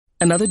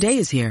Another day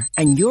is here,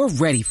 and you're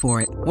ready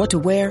for it. What to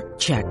wear?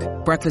 Check.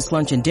 Breakfast,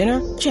 lunch, and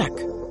dinner? Check.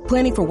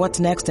 Planning for what's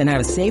next and how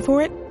to save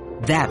for it?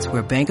 That's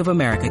where Bank of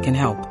America can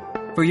help.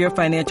 For your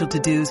financial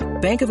to-dos,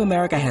 Bank of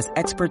America has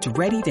experts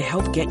ready to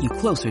help get you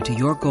closer to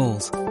your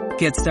goals.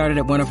 Get started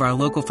at one of our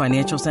local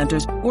financial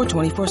centers or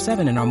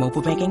 24/7 in our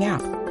mobile banking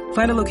app.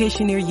 Find a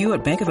location near you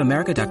at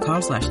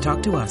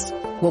bankofamerica.com/talktous.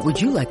 What would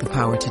you like the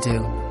power to do?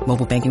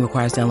 Mobile banking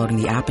requires downloading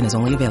the app and is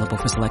only available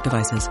for select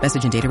devices.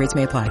 Message and data rates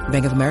may apply.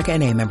 Bank of America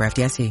N.A., member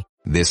FDIC.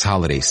 This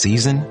holiday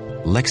season,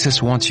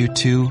 Lexus wants you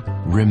to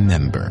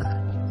remember.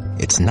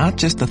 It's not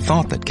just the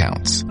thought that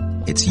counts.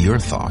 It's your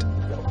thought.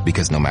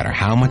 Because no matter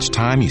how much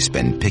time you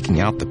spend picking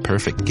out the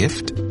perfect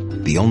gift,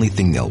 the only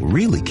thing they'll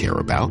really care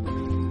about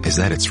is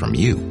that it's from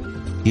you.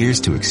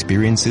 Here's to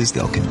experiences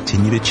they'll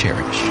continue to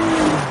cherish.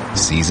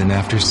 Season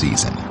after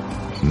season.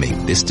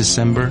 Make this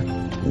December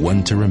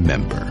one to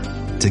remember.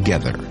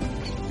 Together.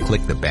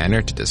 Click the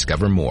banner to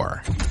discover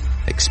more.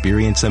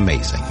 Experience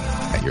amazing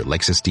at your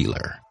Lexus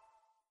dealer.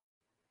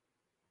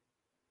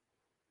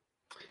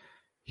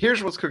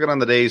 Here's what's cooking on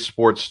the day's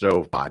Sports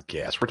Stove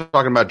podcast. We're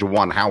talking about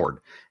Juwan Howard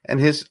and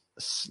his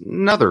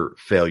another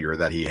failure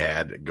that he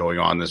had going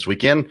on this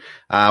weekend.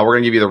 We're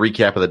going to give you the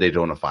recap of the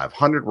Daytona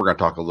 500. We're going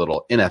to talk a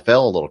little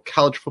NFL, a little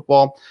college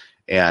football,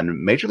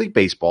 and Major League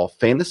Baseball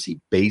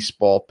fantasy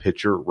baseball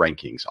pitcher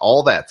rankings.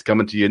 All that's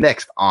coming to you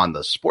next on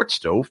the Sports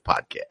Stove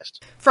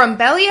podcast. From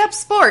Belly Up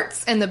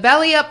Sports and the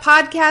Belly Up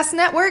Podcast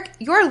Network,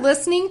 you're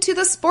listening to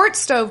the Sports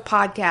Stove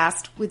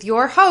podcast with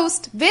your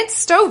host, Vince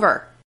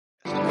Stover.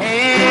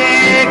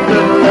 Hey,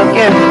 good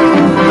looking,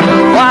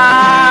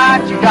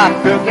 what you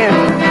got cooking?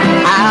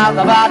 How's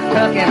about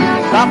cooking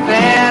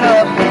something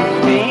up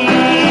to me?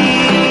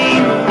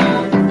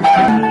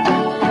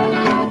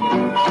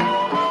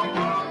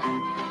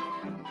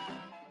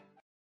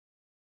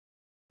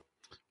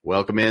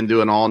 Welcome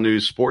into an all-new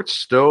Sports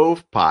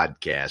Stove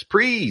podcast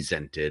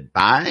presented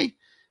by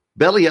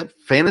Belly Up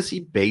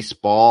Fantasy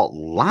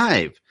Baseball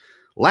Live.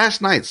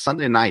 Last night,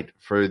 Sunday night,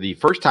 for the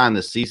first time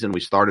this season, we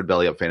started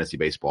Belly Up Fantasy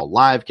Baseball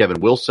Live. Kevin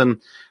Wilson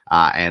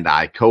and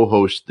I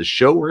co-host the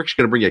show. We're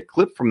actually going to bring you a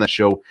clip from that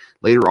show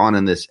later on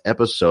in this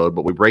episode,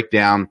 but we break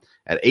down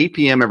at 8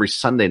 p.m. every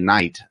Sunday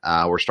night.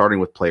 We're starting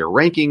with player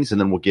rankings, and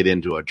then we'll get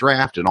into a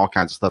draft and all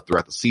kinds of stuff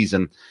throughout the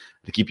season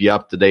to keep you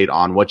up to date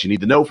on what you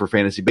need to know for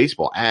fantasy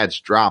baseball, ads,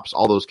 drops,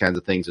 all those kinds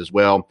of things as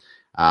well.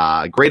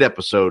 Great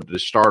episode to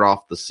start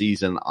off the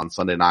season on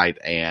Sunday night,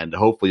 and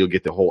hopefully you'll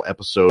get the whole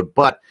episode.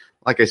 But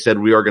like I said,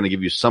 we are going to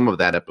give you some of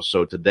that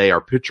episode today, our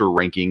pitcher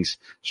rankings,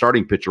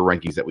 starting pitcher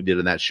rankings that we did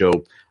in that show.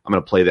 I'm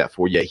going to play that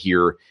for you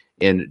here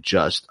in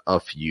just a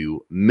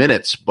few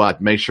minutes.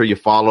 But make sure you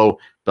follow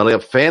Belly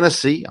Up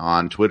Fantasy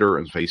on Twitter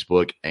and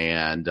Facebook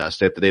and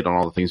stay up to date on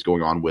all the things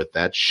going on with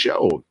that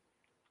show.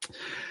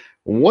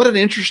 What an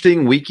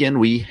interesting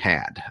weekend we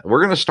had. We're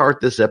going to start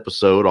this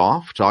episode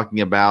off talking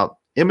about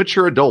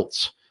immature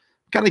adults.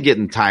 Kind of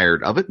getting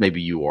tired of it.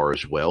 Maybe you are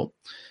as well.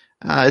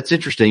 It's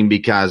interesting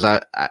because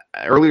I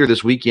earlier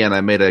this weekend,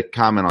 I made a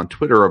comment on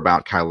Twitter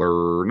about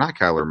not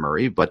Kyler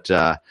Murray, but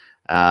now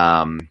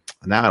I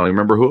don't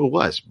remember who it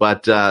was,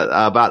 but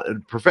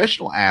about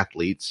professional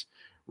athletes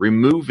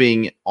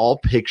removing all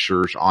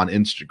pictures on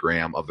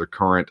Instagram of their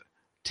current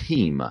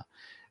team.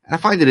 And I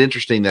find it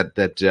interesting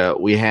that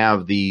we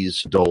have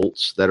these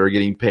adults that are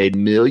getting paid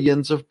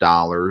millions of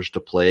dollars to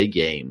play a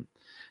game.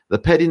 The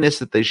pettiness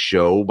that they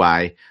show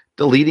by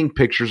deleting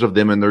pictures of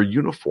them in their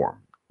uniform,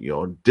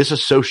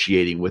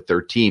 disassociating with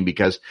their team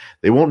because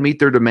they won't meet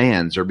their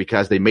demands or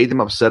because they made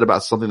them upset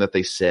about something that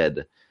they said.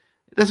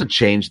 It doesn't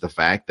change the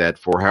fact that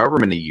for however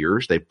many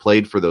years they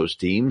played for those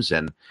teams,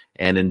 and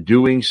in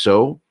doing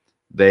so,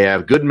 they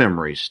have good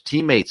memories,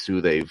 teammates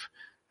who they've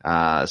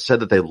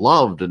said that they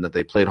loved and that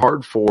they played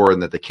hard for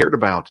and that they cared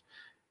about.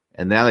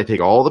 And now they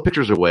take all the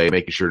pictures away,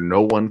 making sure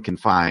no one can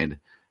find,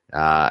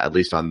 at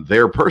least on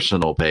their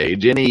personal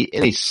page,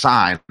 any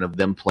sign of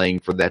them playing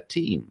for that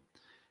team.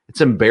 It's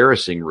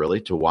embarrassing,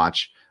 really, to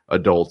watch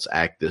adults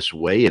act this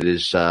way. It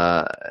is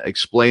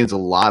explains a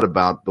lot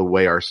about the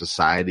way our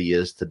society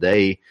is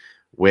today,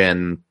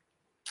 when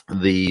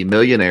the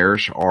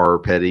millionaires are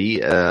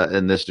petty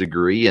in this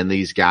degree, and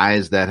these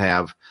guys that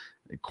have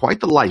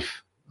quite the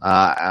life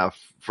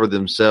for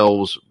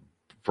themselves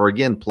for,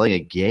 again, playing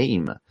a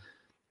game.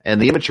 And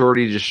the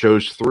immaturity just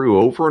shows through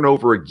over and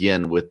over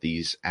again with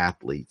these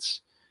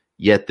athletes.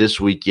 Yet this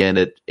weekend,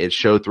 it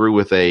showed through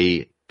with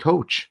a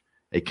coach,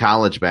 a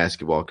college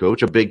basketball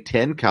coach, a Big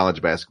Ten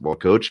college basketball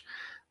coach,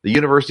 the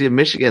University of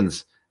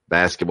Michigan's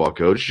basketball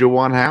coach,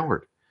 Juwan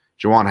Howard.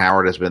 Juwan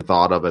Howard has been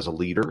thought of as a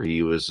leader.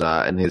 He was,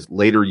 in his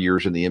later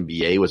years in the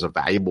NBA, was a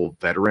valuable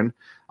veteran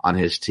on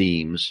his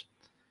teams.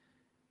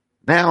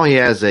 Now he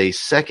has a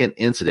second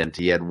incident.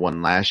 He had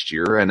one last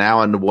year and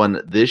now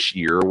one this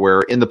year,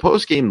 where in the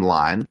postgame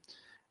line,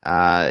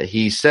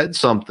 he said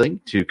something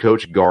to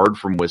Coach Gard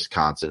from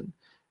Wisconsin,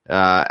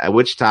 at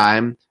which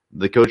time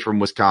the coach from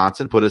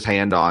Wisconsin put his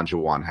hand on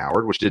Juwan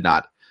Howard, which did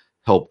not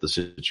help the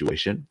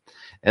situation.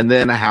 And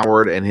then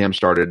Howard and him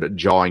started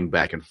jawing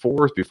back and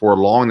forth. Before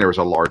long, there was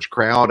a large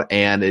crowd,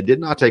 and it did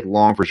not take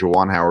long for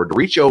Juwan Howard to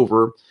reach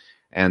over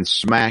and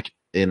smack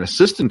an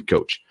assistant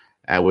coach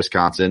at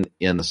Wisconsin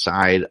in the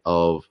side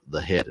of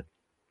the head.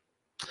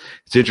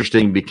 It's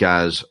interesting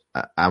because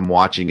I'm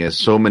watching as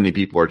so many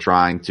people are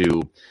trying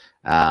to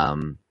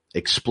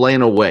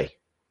explain away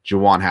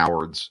Juwan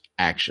Howard's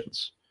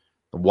actions,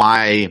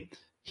 why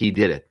he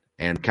did it,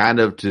 and kind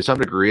of to some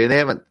degree, and they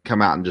haven't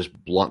come out and just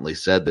bluntly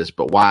said this,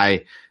 but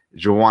why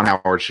Juwan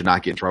Howard should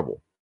not get in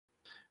trouble.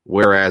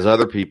 Whereas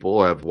other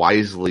people have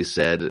wisely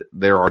said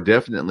there are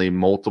definitely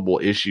multiple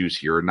issues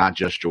here, not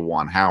just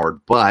Juwan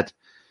Howard, but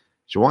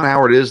Juwan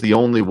Howard is the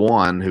only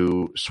one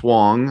who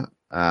swung,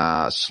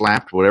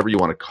 slapped, whatever you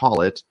want to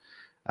call it,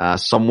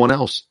 someone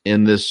else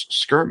in this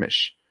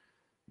skirmish.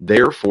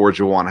 Therefore,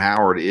 Juwan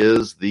Howard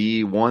is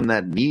the one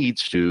that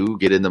needs to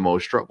get in the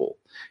most trouble.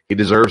 He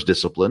deserves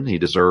discipline. He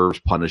deserves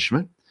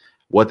punishment.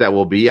 What that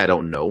will be, I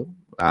don't know.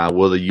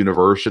 Will the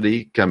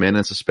university come in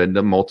and suspend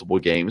him multiple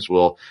games?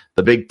 Will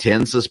the Big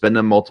Ten suspend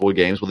him multiple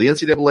games? Will the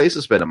NCAA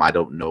suspend him? I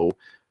don't know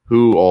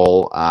who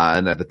all.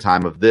 And at the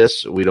time of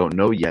this, we don't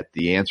know yet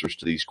the answers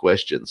to these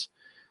questions.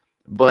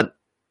 But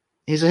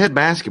he's a head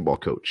basketball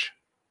coach,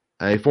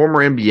 a former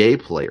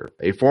NBA player,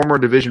 a former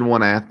Division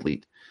I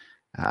athlete.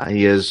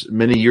 He has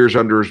many years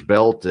under his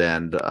belt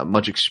and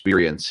much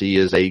experience. He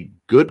is a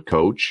good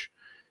coach.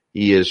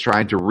 He is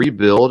trying to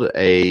rebuild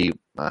a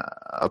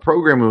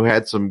program who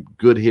had some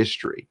good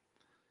history.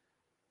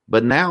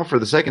 But now, for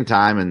the second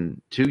time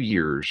in 2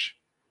 years,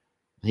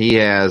 he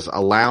has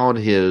allowed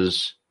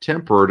his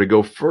temper to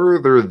go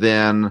further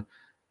than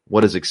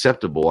what is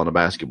acceptable on a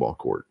basketball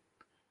court.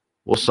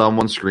 Will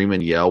someone scream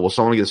and yell? Will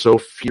someone get so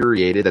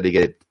infuriated that they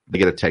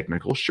get a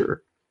technical?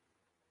 Sure.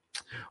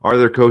 Are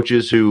there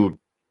coaches who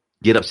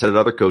get upset at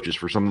other coaches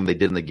for something they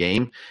did in the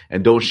game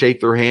and don't shake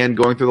their hand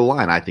going through the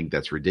line? I think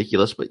that's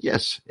ridiculous, but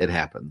yes, it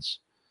happens.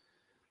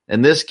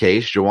 In this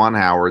case, Juwan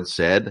Howard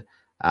said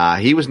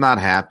he was not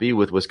happy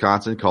with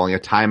Wisconsin calling a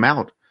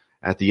timeout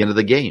at the end of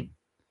the game.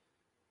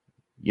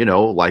 You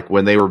know, like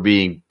when they were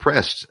being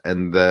pressed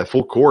and the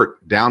full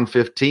court down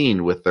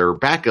 15 with their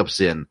backups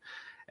in,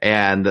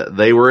 and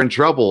they were in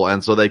trouble,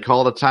 and so they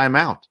called a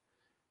timeout.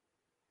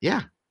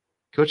 Yeah,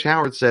 Coach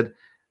Howard said,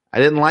 I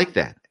didn't like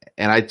that.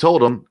 And I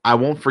told him, I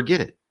won't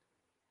forget it.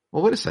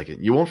 Well, wait a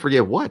second. You won't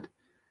forget what?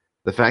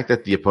 The fact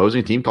that the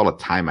opposing team called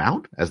a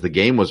timeout as the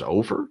game was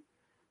over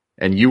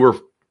and you were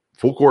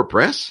full court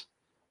press?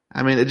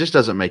 I mean, it just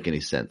doesn't make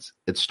any sense.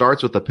 It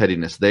starts with the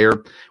pettiness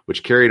there,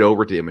 which carried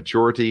over to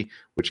immaturity,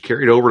 which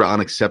carried over to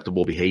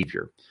unacceptable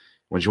behavior.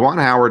 When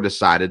Juwan Howard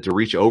decided to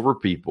reach over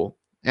people,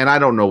 and I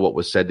don't know what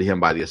was said to him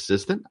by the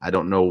assistant. I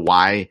don't know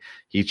why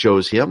he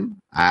chose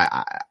him.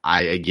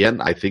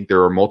 I think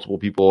there are multiple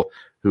people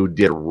who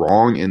did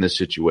wrong in this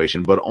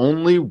situation, but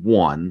only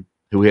one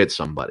who hit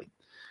somebody,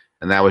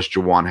 and that was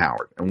Juwan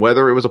Howard. And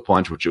whether it was a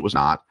punch, which it was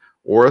not,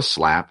 or a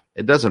slap,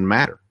 it doesn't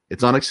matter.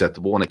 It's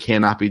unacceptable, and it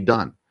cannot be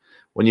done.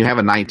 When you have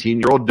a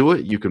 19-year-old do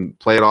it, you can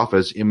play it off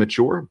as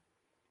immature,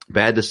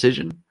 bad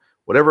decision,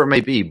 whatever it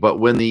may be. But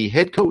when the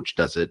head coach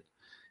does it,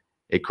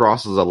 it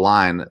crosses a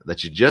line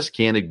that you just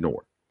can't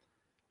ignore.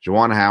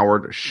 Juwan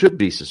Howard should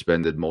be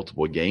suspended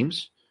multiple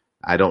games.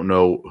 I don't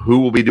know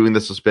who will be doing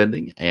the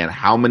suspending and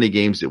how many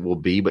games it will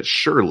be, but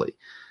surely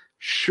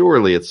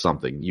it's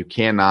something. You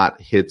cannot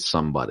hit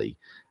somebody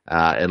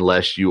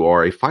unless you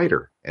are a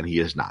fighter, and he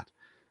is not.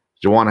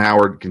 Juwan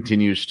Howard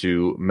continues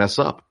to mess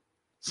up.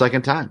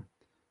 Second time.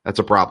 That's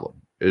a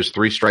problem. There's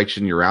 3 strikes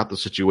and you're out, the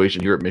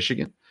situation here at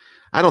Michigan.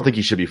 I don't think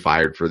he should be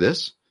fired for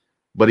this,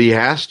 but he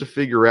has to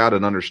figure out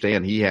and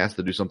understand he has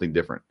to do something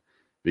different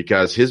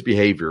because his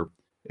behavior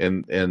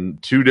in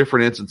 2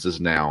 different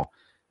instances now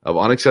of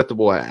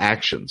unacceptable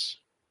actions,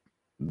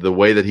 the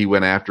way that he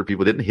went after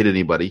people, didn't hit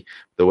anybody,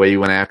 the way he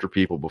went after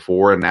people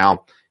before, and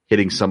now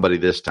hitting somebody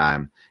this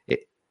time,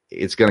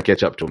 it's going to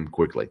catch up to him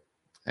quickly.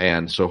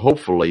 And so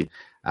hopefully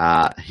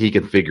he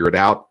can figure it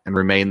out and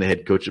remain the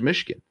head coach of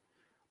Michigan.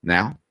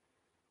 Now,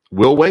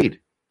 Will Wade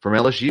from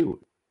LSU,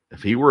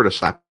 if he were to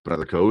slap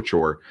another coach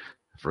or,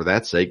 for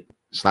that sake,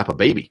 slap a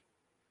baby,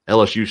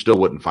 LSU still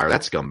wouldn't fire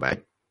that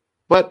scumbag.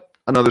 But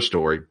another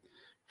story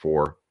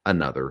for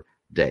another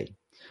day.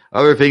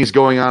 Other things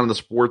going on in the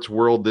sports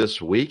world this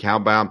week. How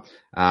about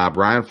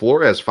Brian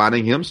Flores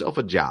finding himself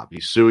a job?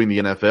 He's suing the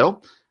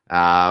NFL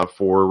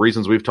for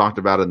reasons we've talked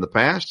about in the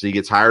past. He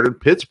gets hired in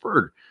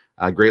Pittsburgh.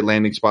 A great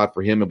landing spot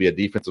for him. He'll be a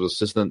defensive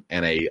assistant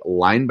and a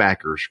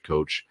linebackers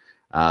coach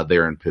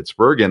there in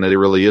Pittsburgh. And it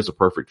really is a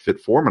perfect fit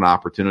for him, an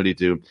opportunity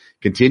to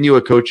continue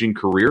a coaching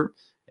career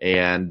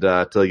and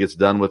till he gets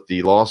done with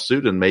the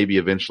lawsuit and maybe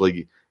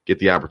eventually get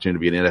the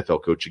opportunity to be an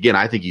NFL coach again.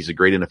 I think he's a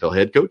great NFL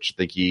head coach. I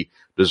think he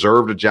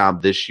deserved a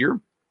job this year.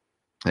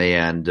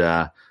 And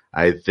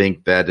I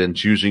think that in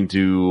choosing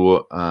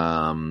to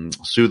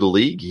sue the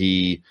league,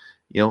 he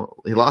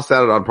lost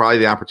out on probably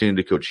the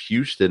opportunity to coach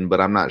Houston,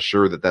 but I'm not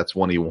sure that that's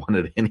one he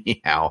wanted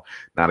anyhow.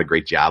 Not a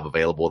great job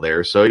available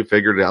there. So he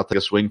figured I'll take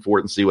a swing for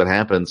it and see what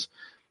happens.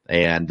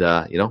 And,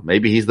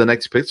 maybe he's the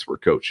next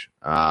Pittsburgh coach.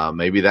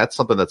 Maybe that's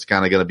something that's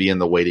kind of going to be in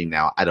the waiting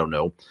now. I don't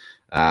know.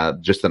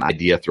 Just an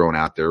idea thrown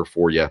out there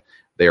for you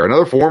there.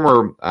 Another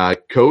former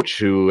coach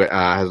who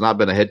has not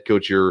been a head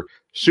coach here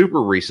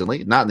super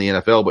recently, not in the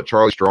NFL, but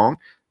Charlie Strong.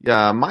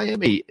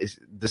 Miami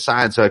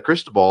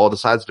Cristobal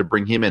decides to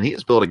bring him in. He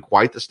is building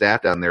quite the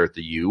staff down there at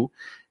the U.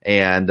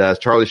 And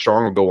Charlie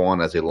Strong will go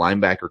on as a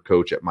linebacker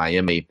coach at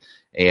Miami.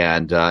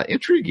 And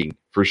intriguing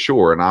for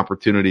sure, an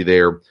opportunity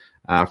there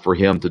for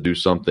him to do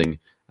something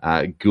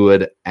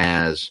good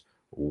as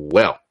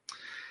well.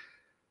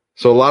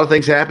 So a lot of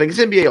things happening. It's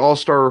NBA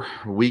All-Star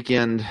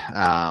Weekend.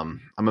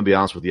 I'm going to be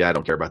honest with you. I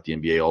don't care about the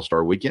NBA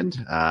All-Star Weekend.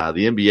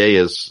 The NBA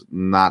is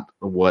not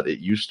what it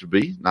used to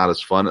be. Not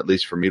as fun, at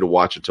least for me, to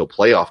watch until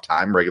playoff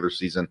time. Regular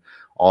season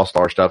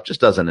All-Star stuff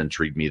just doesn't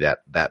intrigue me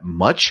that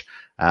much.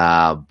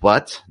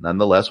 But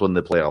nonetheless, when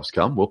the playoffs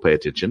come, we'll pay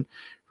attention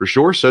for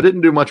sure. So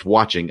didn't do much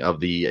watching of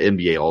the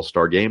NBA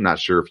All-Star game. Not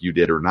sure if you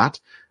did or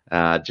not.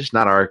 Just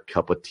not our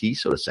cup of tea,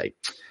 so to say.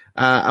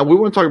 We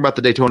want to talk about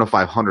the Daytona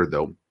 500,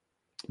 though.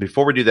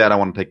 Before we do that, I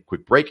want to take a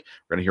quick break.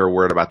 We're going to hear a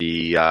word about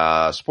the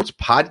Sports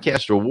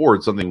Podcast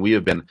Award, something we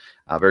have been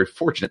very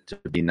fortunate to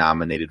be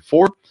nominated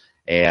for.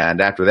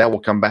 And after that, we'll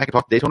come back and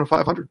talk Daytona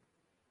 500.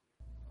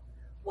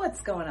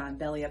 What's going on,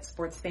 Belly Up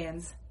Sports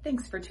fans?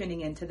 Thanks for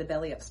tuning in to the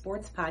Belly Up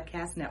Sports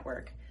Podcast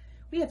Network.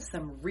 We have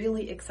some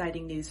really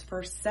exciting news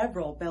for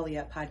several Belly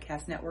Up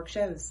Podcast Network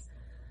shows.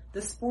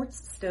 The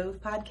Sports Stove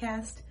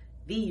Podcast,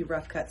 the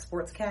Rough Cut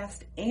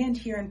Sportscast, and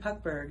Here in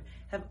Puckburg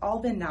have all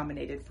been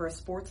nominated for a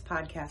Sports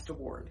Podcast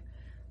Award.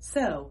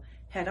 So,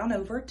 head on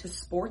over to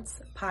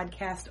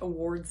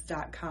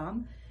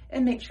sportspodcastawards.com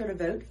and make sure to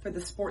vote for the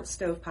Sports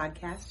Stove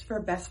Podcast for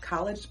Best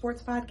College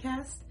Sports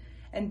Podcast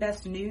and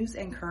Best News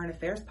and Current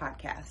Affairs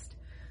Podcast.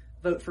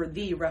 Vote for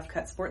the Rough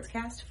Cut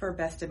Sportscast for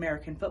Best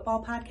American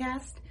Football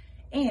Podcast,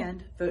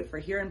 and vote for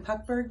Here in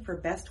Puckburg for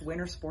Best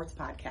Winter Sports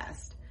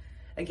Podcast.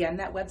 Again,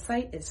 that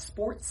website is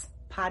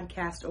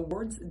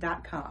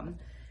sportspodcastawards.com.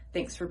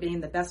 Thanks for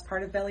being the best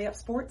part of Belly Up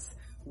Sports.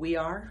 We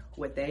are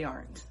what they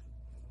aren't.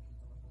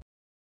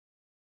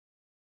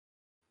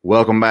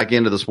 Welcome back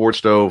into the Sports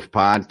Stove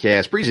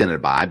Podcast,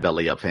 presented by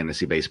Belly Up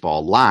Fantasy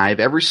Baseball,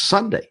 live every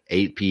Sunday,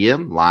 8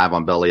 p.m., live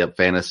on Belly Up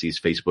Fantasy's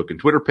Facebook and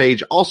Twitter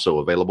page, also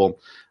available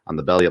on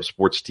the Belly Up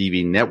Sports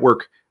TV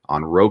network,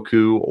 on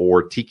Roku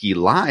or Tiki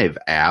Live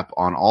app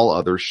on all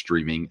other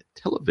streaming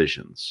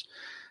televisions.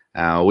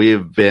 We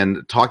have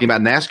been talking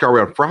about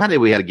NASCAR. On Friday,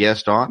 we had a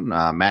guest on.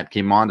 Matt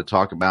came on to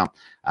talk about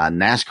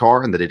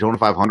NASCAR and the Daytona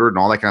 500 and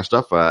all that kind of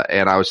stuff.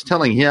 And I was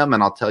telling him,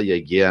 and I'll tell you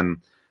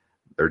again,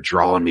 they're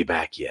drawing me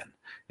back in.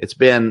 It's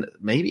been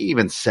maybe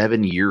even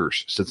 7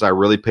 years since I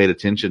really paid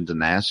attention to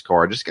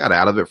NASCAR. I just got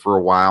out of it for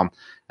a while.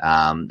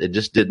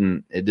 It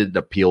didn't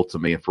appeal to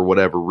me for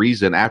whatever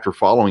reason after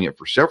following it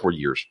for several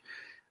years.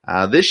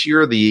 This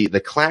year,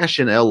 the Clash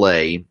in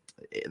LA,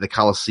 the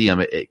Coliseum,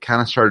 it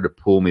kind of started to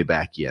pull me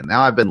back in.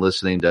 Now I've been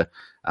listening to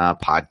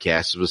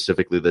podcasts,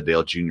 specifically the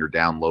Dale Jr.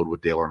 Download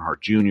with Dale Earnhardt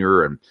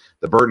Jr. and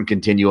the Burton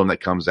Continuum that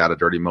comes out of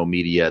Dirty Mo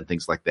Media and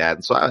things like that.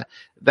 And so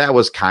that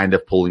was kind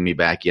of pulling me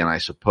back in, I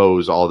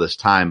suppose, all this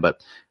time.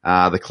 But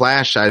the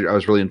Clash, I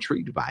was really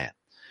intrigued by it.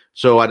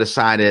 So I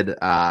decided,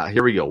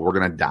 here we go. We're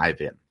going to dive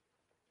in.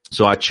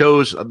 So I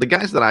chose the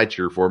guys that I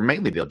cheered for,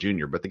 mainly Dale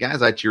Jr., but the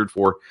guys I cheered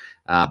for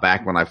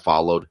back when I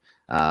followed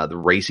the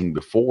racing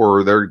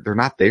before, they're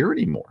not there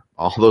anymore.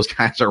 All those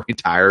guys are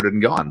retired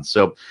and gone.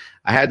 So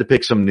I had to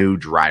pick some new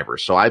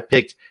drivers. So I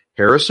picked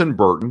Harrison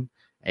Burton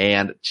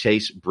and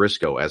Chase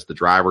Briscoe as the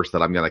drivers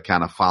that I'm going to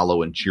kind of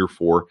follow and cheer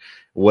for,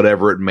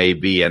 whatever it may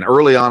be. And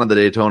early on in the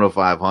Daytona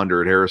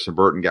 500, Harrison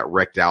Burton got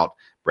wrecked out.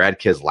 Brad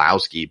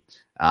Keselowski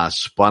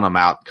spun him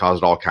out,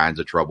 caused all kinds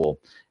of trouble.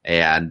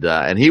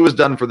 And he was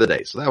done for the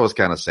day. So that was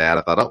kind of sad.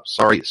 I thought, oh,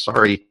 sorry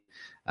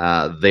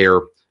there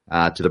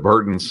to the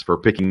Burtons for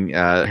picking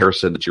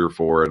Harrison to cheer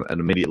for,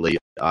 and immediately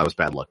it was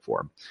bad luck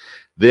for him.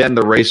 Then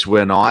the race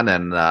went on,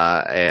 and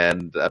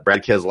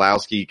Brad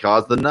Keselowski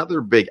caused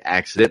another big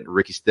accident.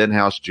 Ricky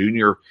Stenhouse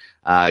Jr.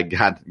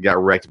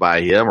 got wrecked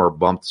by him, or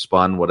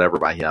spun, whatever,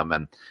 by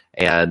him,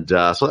 and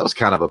so that was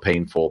kind of a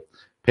painful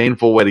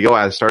way to go.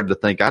 I started to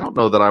think, I don't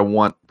know that I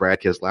want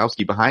Brad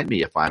Keselowski behind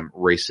me if I'm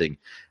racing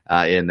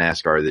in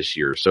NASCAR this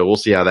year. So we'll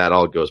see how that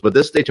all goes. But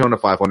this Daytona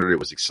 500, it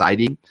was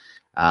exciting.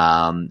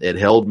 It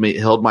held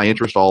my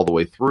interest all the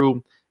way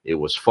through. It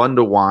was fun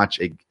to watch,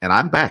 and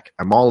I'm back.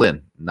 I'm all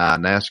in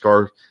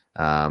NASCAR.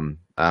 I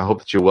hope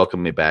that you'll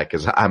welcome me back,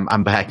 because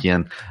I'm back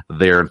in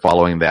there and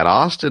following that.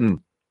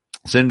 Austin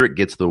Cindric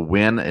gets the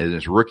win in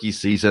his rookie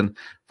season,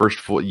 first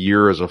full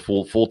year as a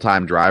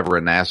full-time driver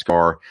in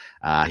NASCAR.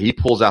 He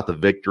pulls out the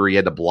victory. He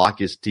had to block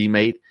his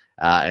teammate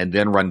and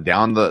then run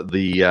down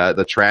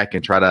the track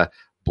and try to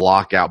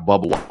block out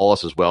Bubba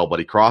Wallace as well, but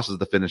he crosses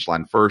the finish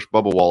line first.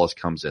 Bubba Wallace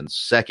comes in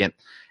second,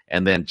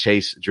 and then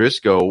Chase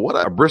Briscoe, what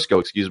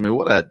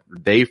a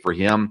day for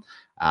him.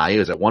 He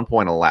was at one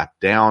point a lap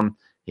down.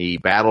 He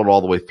battled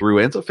all the way through,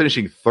 ends up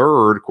finishing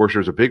third. Of course,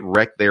 there's a big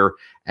wreck there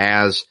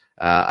as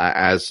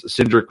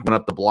Cindric went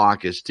up to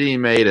block his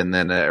teammate, and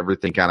then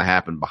everything kind of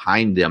happened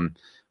behind him.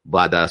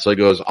 But so it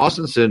goes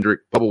Austin Cindric,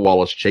 Bubba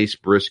Wallace, Chase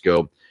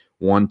Briscoe,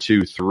 1,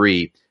 2,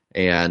 3.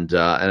 And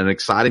an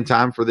exciting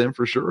time for them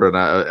for sure. And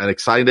an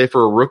exciting day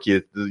for a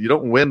rookie. You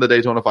don't win the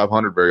Daytona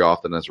 500 very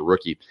often as a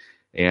rookie.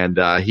 And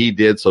he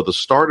did. So the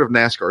start of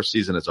NASCAR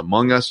season is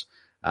among us.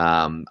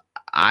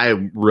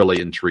 I'm really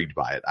intrigued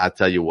by it. I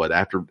tell you what,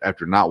 after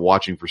not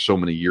watching for so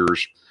many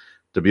years,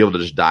 to be able to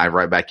just dive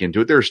right back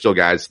into it, there are still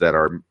guys that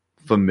are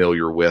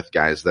familiar with,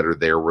 guys that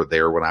were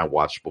there when I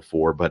watched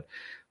before, but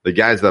the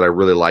guys that I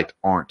really liked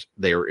aren't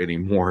there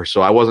anymore.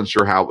 So I wasn't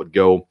sure how it would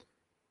go.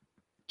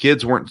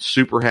 Kids weren't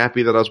super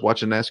happy that I was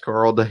watching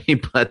NASCAR all day,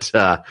 but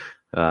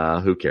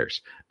who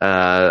cares?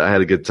 I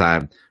had a good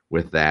time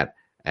with that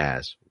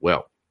as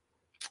well.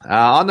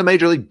 On to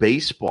Major League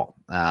Baseball.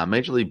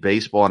 Major League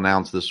Baseball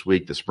announced this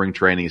week the spring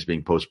training is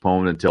being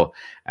postponed until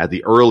at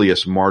the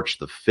earliest March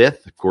the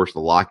 5th. Of course,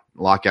 the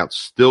lockout's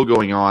still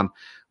going on.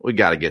 We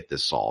got to get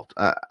this solved.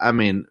 I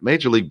mean,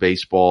 Major League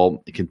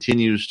Baseball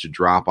continues to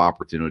drop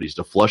opportunities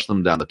to flush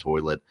them down the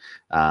toilet.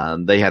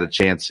 They had a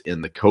chance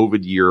in the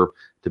COVID year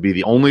to be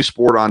the only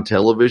sport on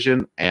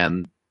television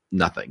and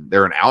nothing.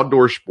 They're an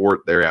outdoor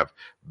sport. They have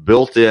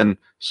built-in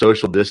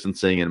social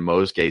distancing in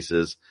most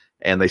cases,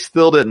 and they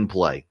still didn't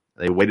play.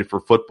 They waited for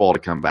football to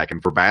come back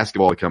and for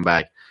basketball to come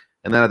back.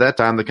 And then at that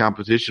time, the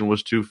competition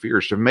was too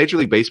fierce. If Major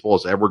League Baseball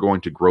is ever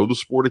going to grow the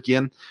sport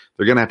again,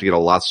 they're going to have to get a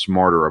lot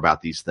smarter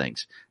about these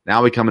things.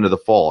 Now we come into the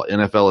fall.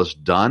 NFL is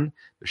done.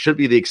 There should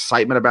be the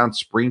excitement about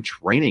spring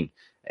training,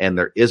 and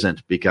there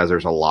isn't because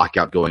there's a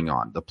lockout going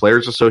on. The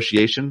Players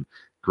Association,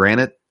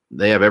 granted,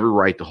 they have every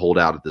right to hold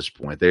out at this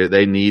point.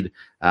 They need,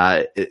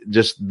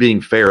 just being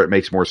fair, it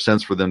makes more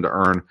sense for them to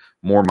earn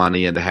more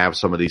money and to have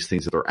some of these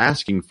things that they're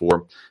asking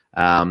for.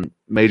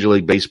 Major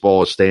League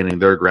Baseball is standing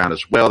their ground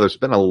as well. There's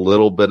been a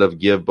little bit of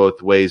give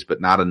both ways, but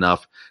not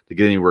enough to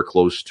get anywhere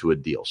close to a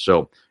deal.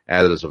 So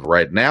as of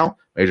right now,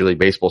 Major League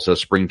Baseball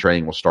says spring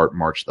training will start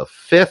March the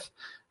 5th.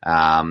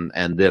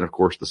 And then, of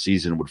course, the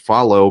season would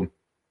follow.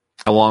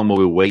 How long will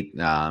we wait?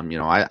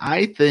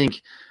 I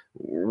think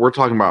we're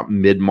talking about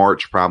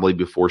mid-March probably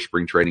before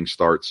spring training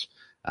starts.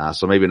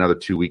 So maybe another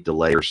 2-week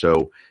delay or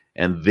so.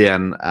 And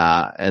then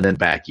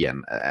back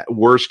in.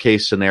 Worst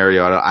case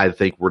scenario, I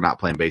think we're not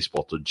playing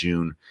baseball till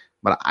June.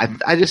 But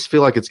I just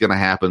feel like it's going to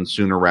happen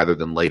sooner rather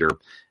than later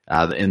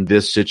in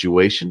this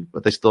situation.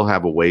 But they still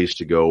have a ways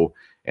to go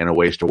and a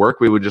ways to work.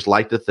 We would just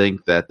like to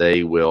think that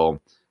they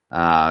will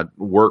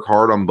work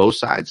hard on both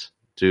sides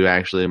to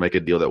actually make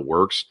a deal that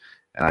works.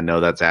 And I know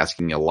that's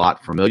asking a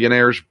lot for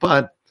millionaires,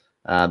 but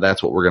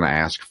that's what we're going to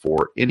ask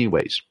for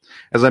anyways.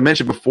 As I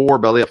mentioned before,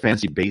 Belly Up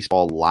Fantasy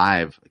Baseball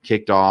Live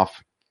kicked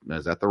off.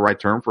 Is that the right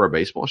term for a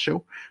baseball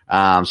show?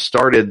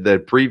 Started the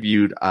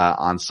previewed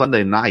on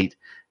Sunday night,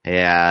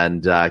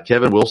 and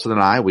Kevin Wilson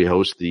and I, we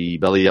host the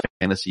Belly Up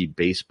Fantasy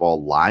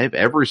Baseball Live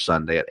every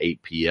Sunday at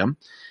 8 p.m.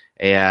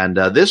 And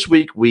this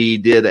week we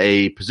did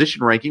a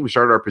position ranking. We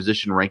started our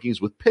position rankings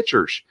with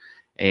pitchers,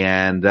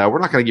 and we're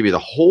not going to give you the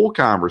whole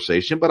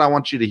conversation, but I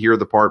want you to hear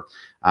the part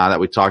that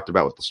we talked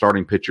about with the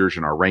starting pitchers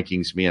and our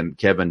rankings. Me and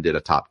Kevin did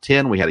a top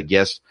 10. We had a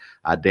guest,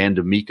 Dan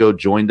D'Amico,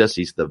 joined us.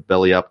 He's the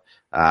Belly Up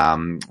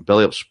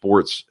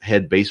Sports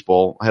head of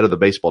the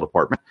baseball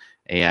department.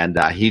 And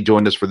he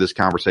joined us for this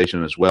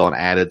conversation as well and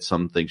added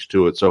some things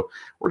to it. So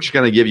we're just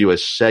going to give you a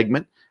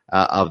segment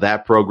of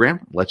that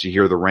program, let you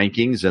hear the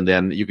rankings, and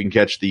then you can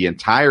catch the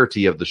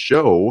entirety of the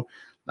show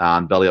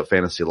on Belly Up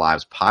Fantasy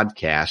Live's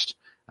podcast.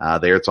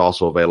 There, it's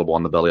also available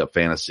on the Belly Up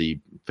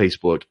Fantasy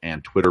Facebook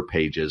and Twitter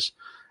pages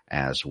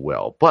as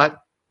well.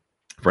 But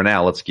for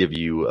now, let's give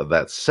you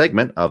that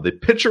segment of the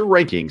pitcher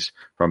rankings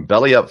from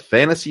Belly Up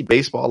Fantasy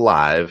Baseball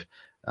Live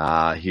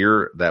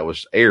here that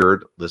was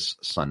aired this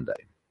Sunday.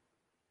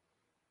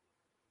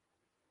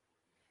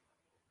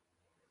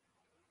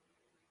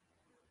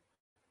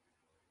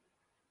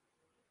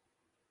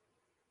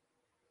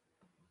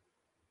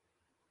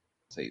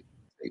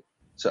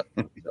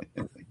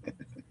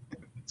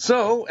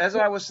 So as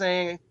I was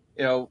saying,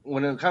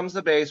 when it comes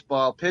to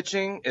baseball,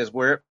 pitching is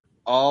where it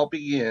all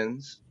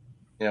begins.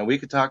 We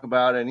could talk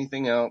about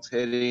anything else,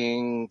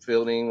 hitting,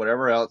 fielding,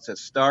 whatever else. It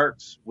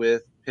starts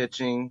with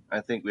pitching.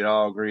 I think we'd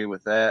all agree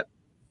with that.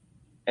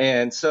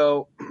 And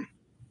so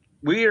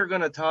we are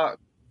going to talk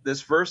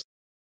this first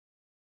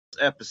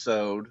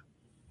episode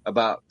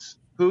about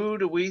who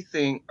do we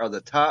think are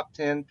the top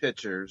 10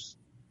 pitchers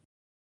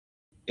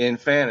in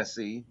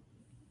fantasy,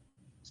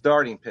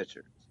 starting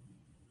pitchers.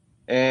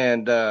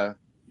 And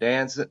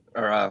Vince,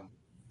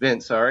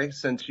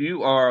 since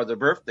you are the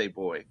birthday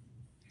boy,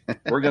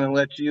 we're going to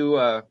let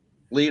you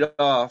lead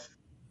off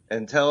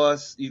and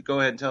you go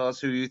ahead and tell us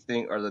who you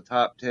think are the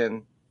top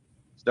 10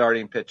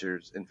 starting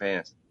pitchers in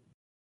fantasy.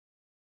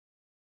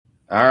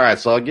 All right,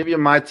 so I'll give you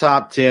my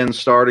top 10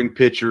 starting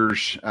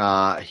pitchers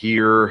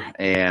here,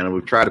 and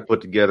we've tried to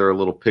put together a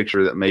little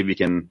picture that maybe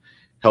can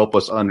help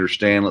us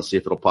understand. Let's see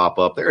if it'll pop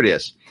up. There it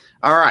is.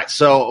 All right,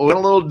 so we went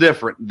a little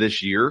different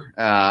this year.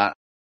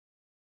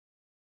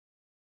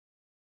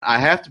 I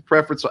have to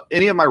preference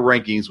any of my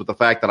rankings with the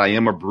fact that I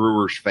am a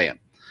Brewers fan.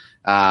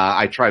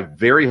 I try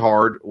very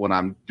hard when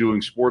I'm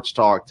doing sports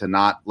talk to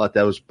not let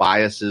those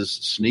biases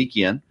sneak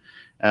in.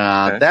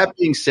 Okay. That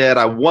being said,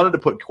 I wanted to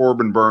put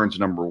Corbin Burns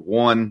number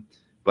 1,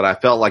 but I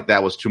felt like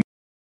that was too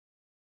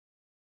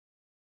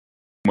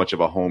much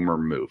of a homer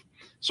move.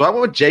 So I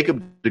went with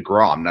Jacob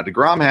deGrom. Now,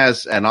 deGrom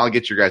has, and I'll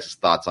get your guys'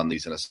 thoughts on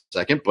these in a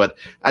second, but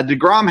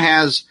deGrom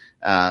has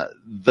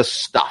the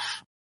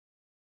stuff.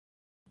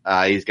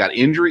 He's got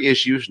injury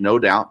issues, no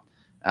doubt.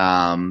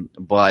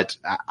 But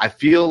I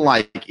feel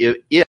like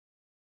if,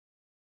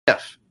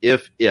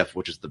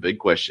 which is the big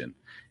question,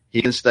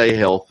 he can stay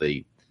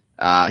healthy,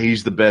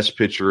 he's the best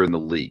pitcher in the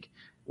league.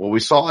 Well,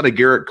 we saw it at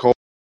Garrett Cole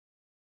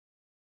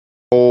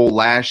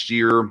last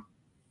year.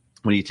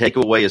 When you take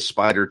away his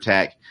spider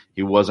tack,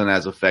 he wasn't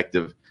as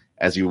effective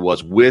as he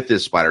was with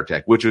his spider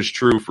tack, which was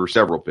true for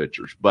several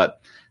pitchers.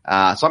 But so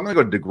I'm going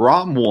to go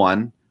deGrom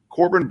 1,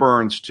 Corbin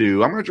Burns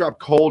 2. I'm going to drop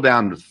Cole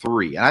down to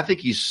 3, and I think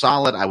he's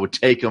solid. I would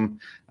take him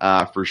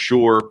for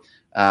sure,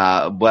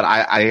 but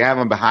I have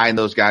him behind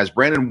those guys.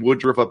 Brandon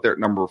Woodruff up there at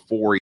number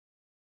 4.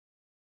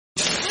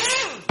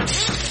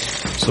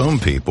 Some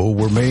people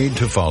were made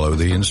to follow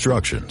the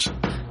instructions.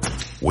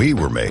 We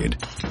were made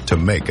to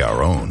make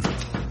our own.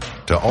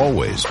 To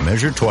always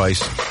measure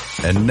twice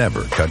and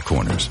never cut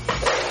corners.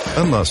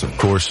 Unless, of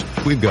course,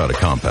 we've got a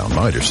compound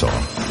miter saw.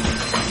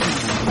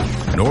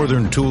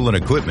 Northern Tool and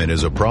Equipment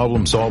is a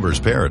problem solver's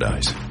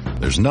paradise.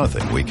 There's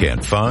nothing we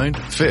can't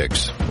find,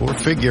 fix, or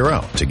figure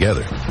out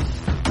together.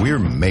 We're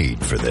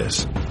made for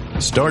this.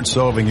 Start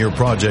solving your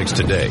projects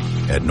today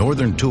at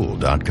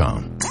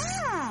northerntool.com.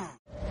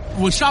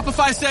 When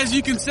Shopify says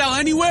you can sell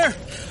anywhere,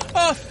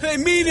 oh, they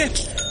mean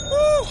it.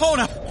 Woo, hold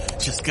up.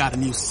 Just got a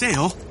new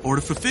sale.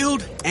 Order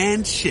fulfilled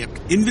and shipped.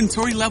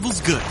 Inventory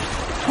level's good.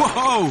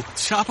 Whoa,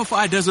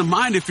 Shopify doesn't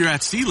mind if you're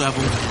at sea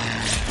level.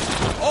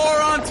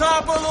 Or on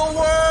top of the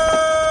world.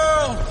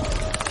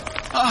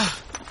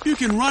 You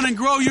can run and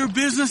grow your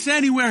business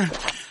anywhere.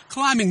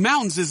 Climbing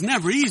mountains is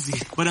never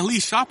easy, but at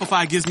least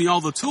Shopify gives me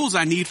all the tools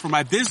I need for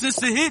my business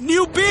to hit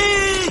new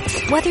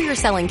peaks. Whether you're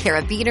selling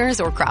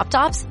carabiners or crop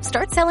tops,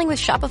 start selling with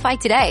Shopify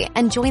today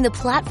and join the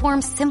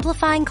platform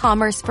simplifying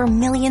commerce for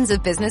millions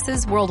of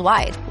businesses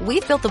worldwide.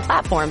 We've built the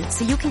platform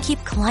so you can keep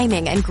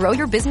climbing and grow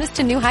your business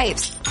to new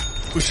heights.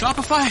 With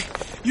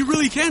Shopify, you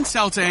really can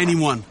sell to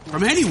anyone,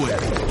 from anywhere.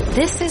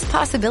 This is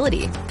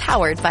Possibility,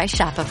 powered by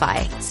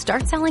Shopify.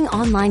 Start selling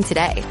online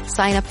today.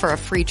 Sign up for a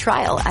free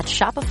trial at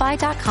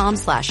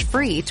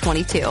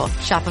shopify.com/free22.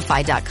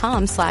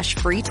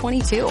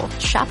 Shopify.com/free22.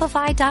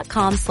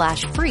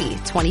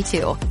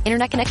 Shopify.com/free22.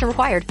 Internet connection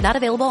required. Not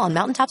available on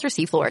mountaintops or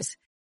seafloors.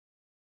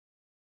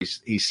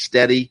 He's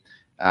steady,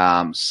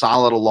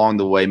 solid along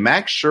the way.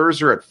 Max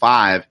Scherzer at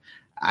 5.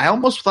 I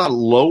almost thought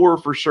lower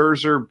for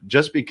Scherzer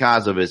just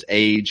because of his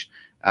age,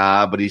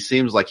 but he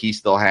seems like he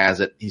still has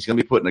it. He's going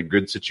to be put in a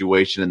good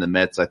situation in the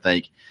Mets, I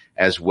think,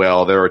 as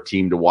well. They're a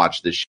team to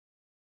watch this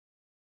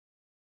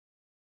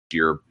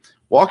year.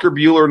 Walker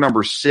Buehler,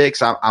 number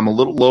 6. I'm a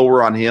little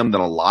lower on him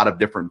than a lot of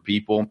different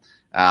people.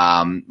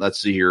 Let's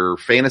see here.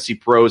 Fantasy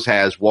Pros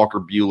has Walker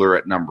Buehler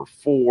at number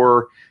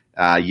 4.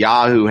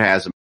 Yahoo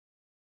has him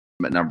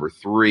at number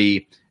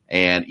 3.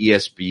 And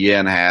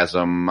ESPN has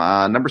him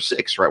number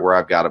 6, right where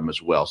I've got him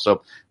as well.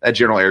 So that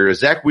general area.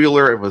 Zach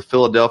Wheeler with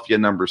Philadelphia,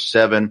 number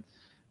 7.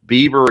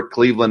 Bieber at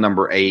Cleveland,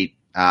 number 8.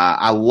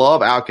 I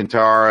love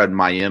Alcantara in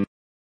Miami.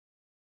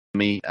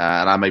 And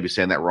I may be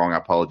saying that wrong. I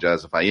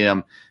apologize if I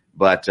am.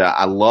 But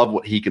I love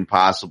what he can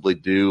possibly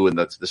do and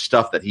the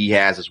stuff that he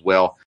has as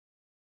well.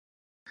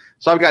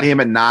 So I've got him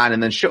at 9.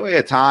 And then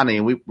Shohei Ohtani,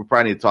 and we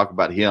probably need to talk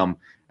about him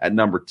at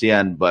number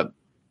 10. But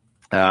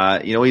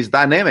he's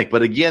dynamic,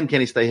 but again,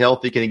 can he stay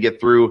healthy? Can he get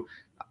through?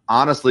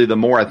 Honestly, the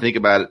more I think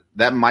about it,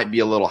 that might be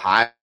a little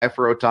high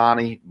for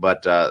Ohtani,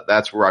 but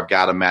that's where I've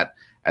got him at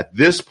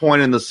this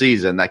point in the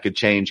season. That could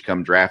change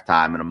come draft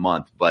time in a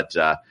month, but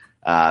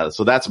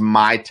so that's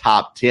my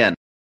top 10.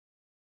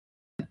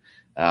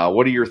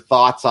 What are your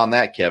thoughts on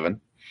that, Kevin?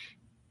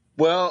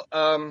 Well,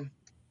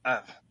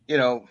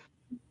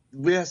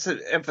 we have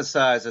to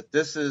emphasize that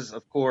this is,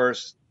 of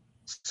course,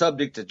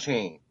 subject to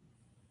change.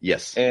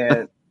 Yes.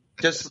 And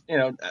just,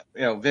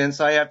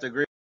 Vince, I have to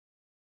agree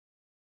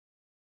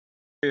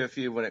with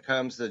you when it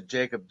comes to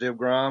Jacob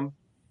deGrom.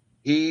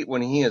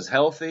 When he is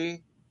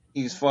healthy,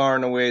 he's far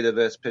and away the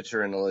best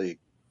pitcher in the league.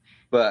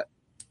 But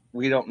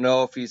we don't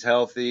know if he's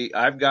healthy.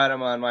 I've got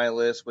him on my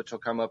list, which will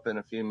come up in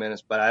a few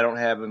minutes, but I don't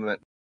have him at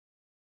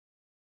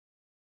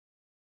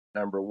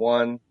number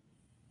 1.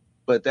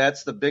 But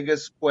that's the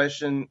biggest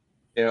question.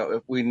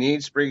 If we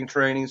need spring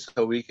training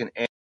so we can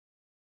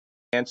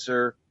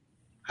answer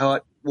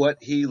what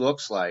he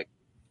looks like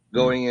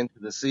going into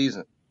the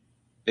season.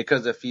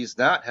 Because if he's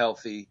not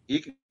healthy, he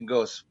can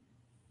go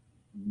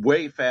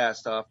way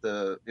fast off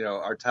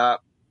our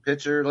top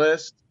pitcher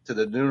list to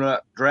the new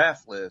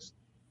draft list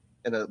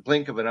in a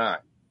blink of an eye.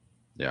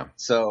 Yeah.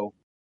 So,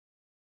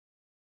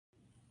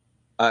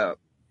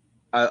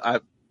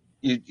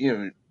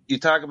 you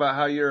talk about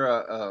how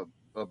you're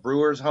a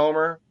Brewers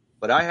homer,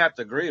 but I have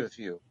to agree with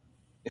you.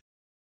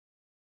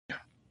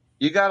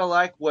 You got to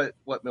like what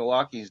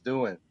Milwaukee's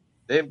doing.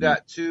 they've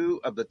got two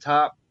of the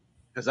top,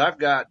 because I've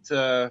got,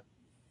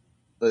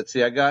 let's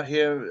see, I got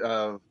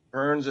him,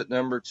 Burns at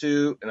number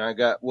 2, and I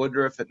got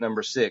Woodruff at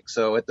number 6.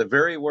 So at the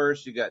very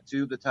worst, you got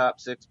 2 of the top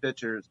 6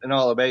 pitchers in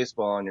all of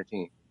baseball on your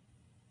team.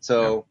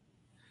 So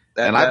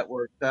that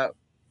worked out.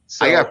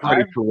 So I got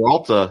Freddie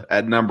Peralta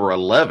at number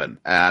 11.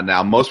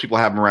 Now, most people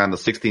have him around the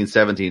 16,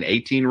 17,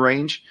 18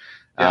 range.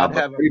 But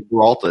Freddie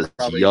Peralta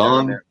is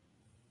young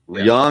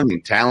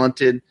and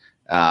talented.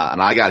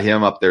 And I got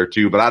him up there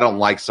too, but I don't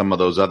like some of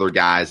those other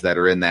guys that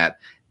are in that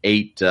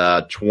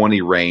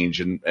 8-20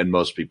 range in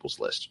most people's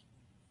list.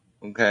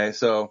 Okay.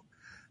 So,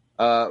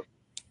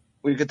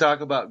 we could talk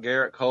about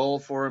Garrett Cole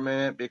for a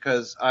minute,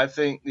 because I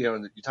think,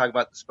 you talk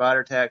about the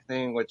spider tack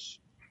thing, which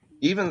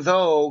even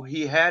though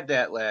he had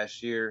that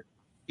last year,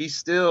 he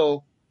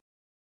still,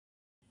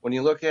 when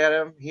you look at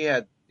him, he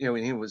had,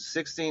 when he was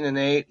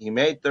 16-8, he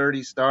made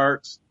 30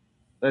 starts.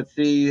 Let's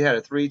see, he had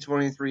a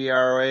 3.23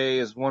 ERA,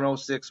 his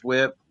 106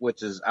 WHIP,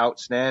 which is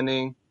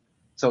outstanding.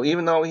 So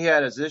even though he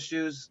had his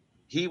issues,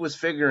 he was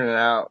figuring it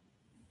out,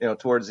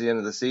 towards the end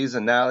of the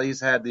season. Now he's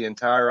had the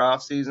entire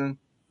off season.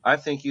 I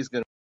think he's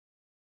going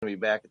to be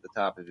back at the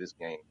top of his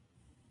game.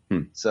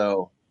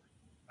 So,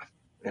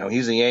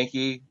 he's a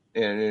Yankee,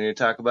 and you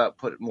talk about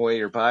putting away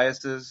your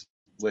biases,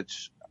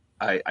 which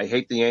I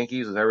hate the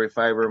Yankees with every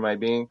fiber of my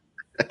being,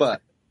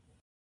 but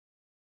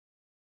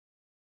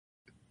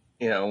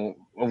when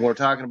we're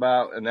talking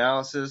about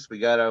analysis, we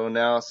got to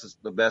analysis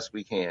the best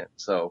we can.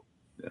 So,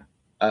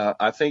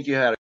 I think you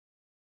had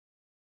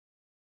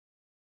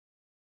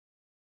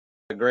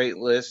a great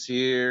list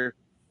here.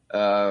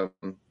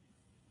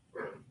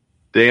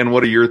 Dan,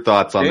 what are your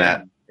thoughts on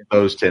that?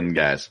 Those 10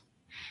 guys.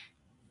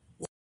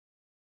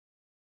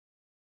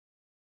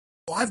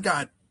 Well, I've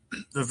got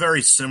a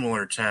very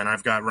similar 10.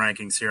 I've got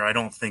rankings here. I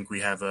don't think we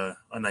have a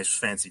nice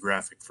fancy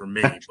graphic for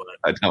me, but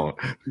I don't.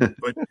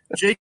 But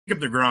Jacob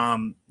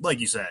deGrom,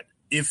 like you said,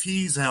 if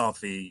he's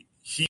healthy,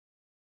 he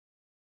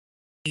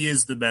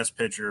is the best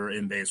pitcher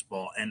in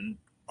baseball, and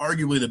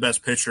arguably the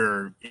best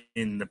pitcher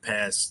in the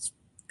past,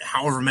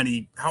 however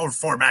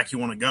far back you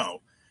want to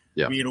go.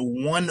 Yeah. We had a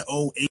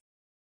 1.08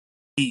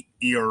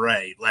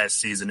 ERA last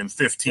season in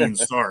 15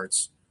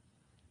 starts.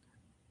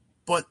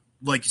 But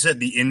like you said,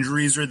 the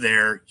injuries are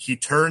there. He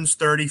turns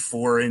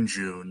 34 in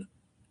June.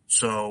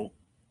 So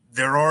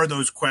there are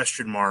those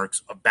question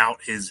marks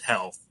about his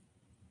health.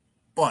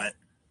 But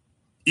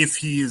if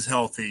he is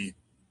healthy,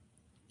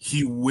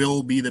 he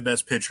will be the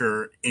best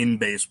pitcher in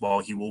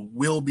baseball. He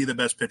will be the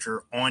best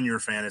pitcher on your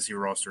fantasy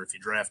roster if you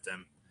draft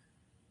him.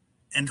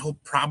 And he'll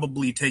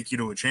probably take you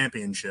to a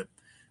championship,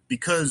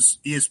 because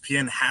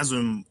ESPN has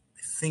him,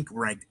 I think,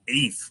 ranked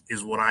 8th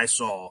is what I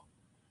saw.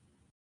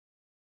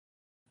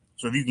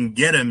 So if you can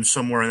get him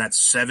somewhere in that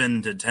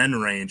 7 to 10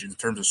 range in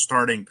terms of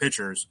starting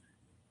pitchers,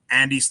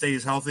 and he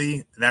stays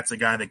healthy, that's a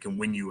guy that can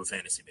win you a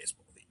fantasy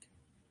baseball league.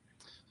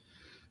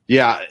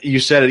 Yeah, you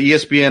said it.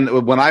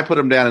 ESPN, when I put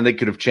him down, and they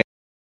could have changed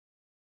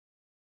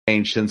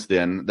since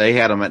then, they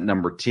had him at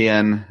number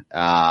 10.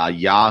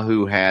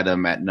 Yahoo had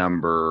him at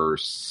number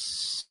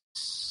 6,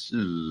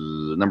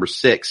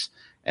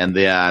 and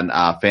then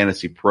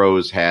Fantasy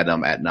Pros had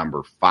him at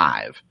number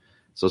 5.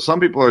 So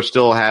some people are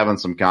still having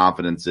some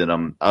confidence in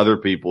him. Other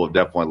people have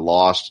definitely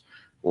lost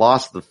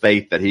the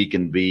faith that he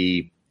can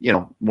be,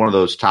 one of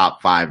those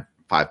top five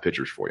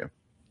pitchers for you.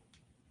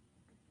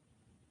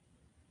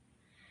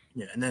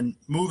 Yeah, and then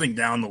moving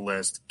down the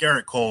list,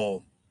 Garrett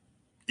Cole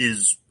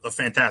is a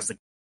fantastic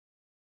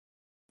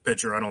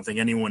pitcher. I don't think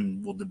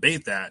anyone will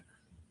debate that.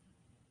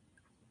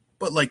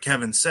 But like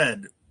Kevin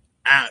said,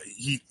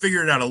 he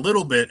figured it out a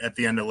little bit at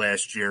the end of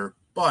last year,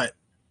 but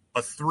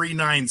a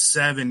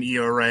 3.97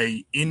 ERA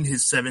in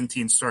his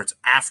 17 starts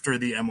after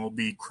the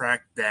MLB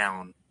cracked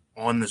down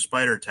on the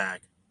spider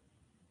tack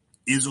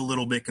is a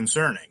little bit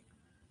concerning.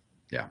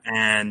 Yeah.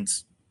 And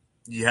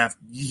he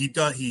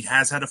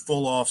has had a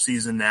full off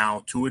season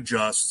now to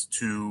adjust,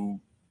 to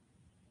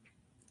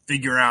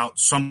figure out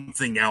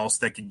something else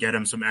that could get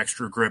him some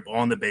extra grip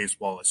on the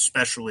baseball,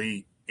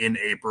 especially in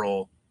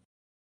April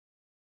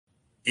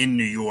in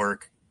New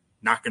York.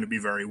 Not going to be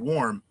very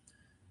warm.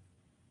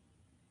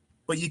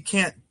 But you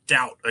can't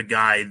doubt a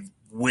guy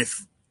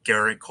with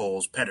Garrett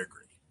Cole's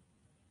pedigree.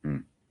 I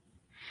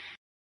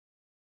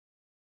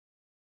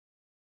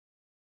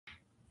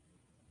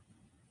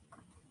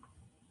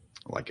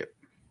like it.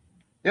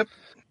 Yep.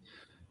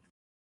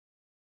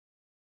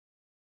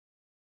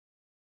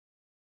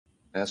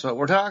 That's what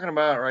we're talking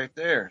about right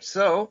there.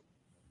 So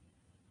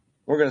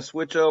we're going to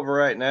switch over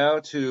right now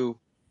to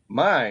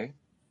my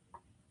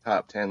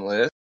top 10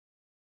 list,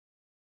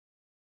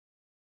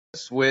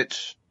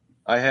 which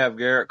I have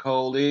Garrett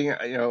Cole leading.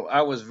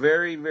 I was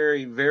very,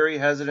 very, very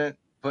hesitant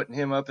putting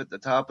him up at the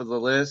top of the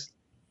list.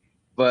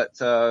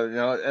 But,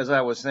 as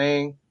I was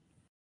saying,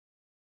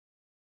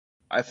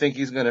 I think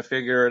he's going to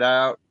figure it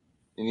out.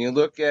 And you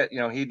look at,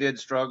 he did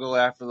struggle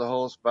after the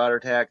whole spider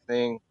tack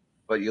thing,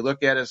 but you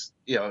look at his,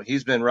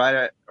 he's been right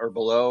at or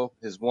below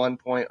his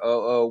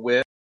 1.00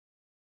 WHIP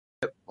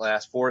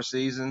last 4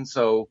 seasons.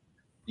 So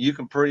you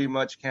can pretty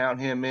much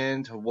count him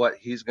into what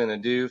he's going to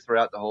do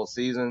throughout the whole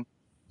season.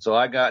 So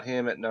I got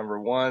him at number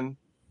 1.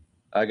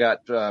 I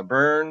got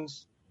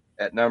Burns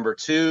at number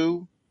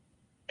 2,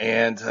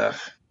 and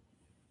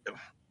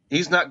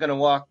he's not going to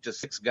walk just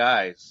 6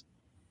 guys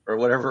or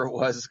whatever it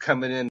was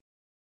coming into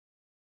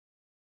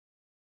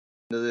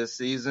this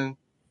season,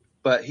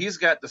 but he's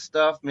got the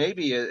stuff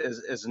maybe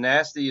as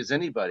nasty as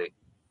anybody.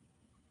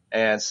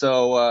 And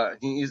so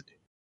he's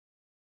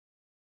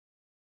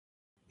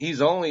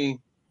only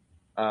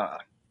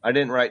I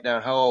didn't write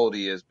down how old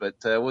he is, but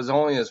it was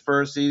only his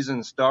first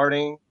season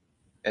starting.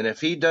 And if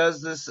he does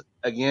this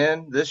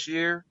again this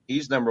year,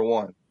 he's number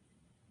 1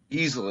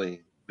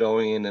 easily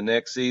going into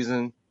next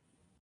season.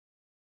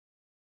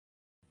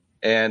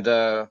 And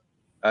I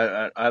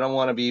don't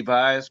want to be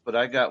biased, but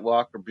I got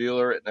Walker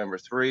Buehler at number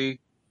 3.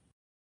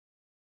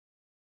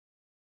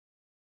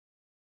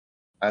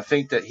 I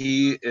think that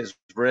he is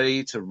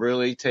ready to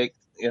really take,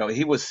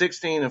 he was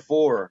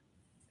 16-4.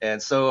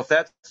 And so if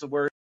that's the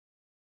worst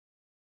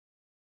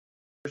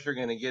you're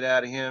going to get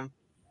out of him,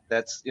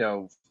 that's,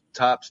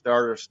 top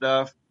starter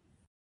stuff.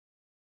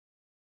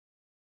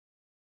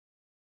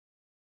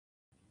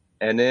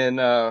 And then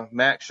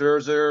Max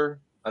Scherzer,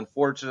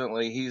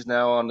 unfortunately, he's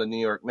now on the New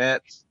York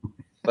Mets.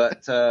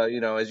 But,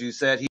 as you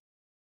said,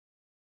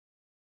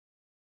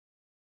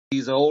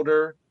 he's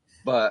older.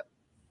 But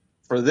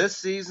for this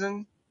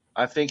season,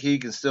 I think he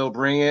can still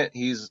bring it.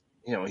 He's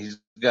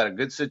got a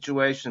good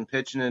situation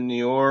pitching in New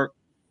York.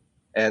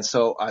 And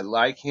so I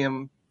like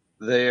him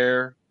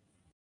there.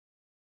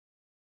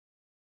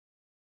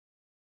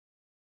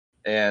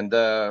 And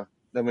then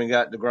we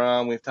got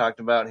DeGrom. We've talked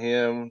about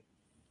him.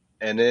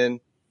 And then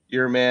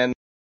your man,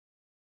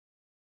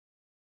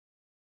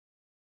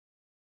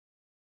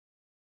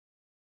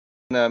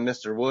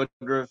 Mr.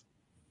 Woodruff,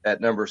 at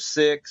number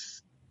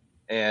 6.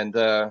 And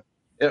the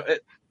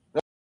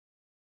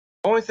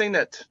only thing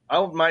that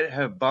I might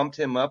have bumped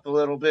him up a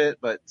little bit,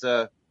 but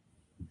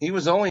he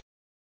was only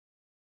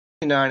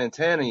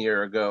 9-10 a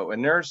year ago.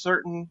 And there are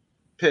certain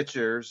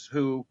pitchers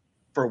who,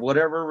 for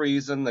whatever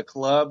reason, the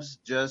clubs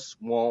just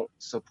won't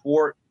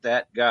support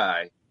that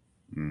guy.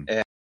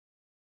 And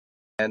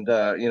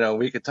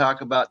we could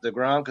talk about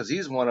DeGrom because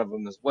he's one of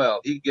them as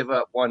well. He give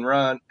up 1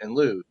 run and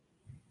lose.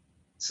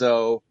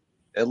 So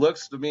it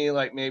looks to me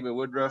like maybe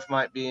Woodruff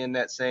might be in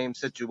that same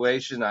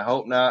situation. I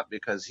hope not,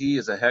 because he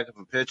is a heck of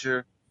a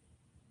pitcher.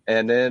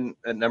 And then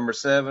at number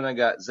 7, I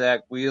got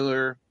Zach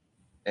Wheeler.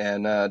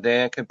 And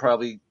Dan can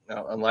probably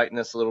enlighten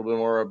us a little bit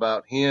more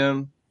about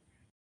him.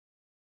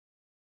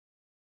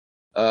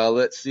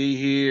 Let's see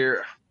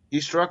here.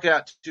 He struck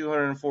out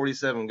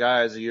 247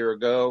 guys a year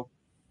ago.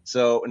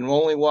 So, and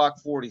only walked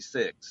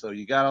 46. So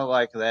you got to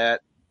like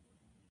that.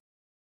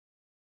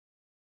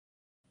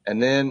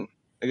 And then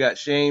I got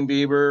Shane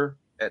Bieber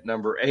at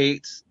number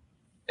 8.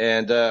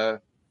 And,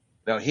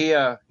 he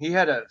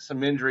had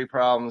some injury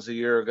problems a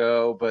year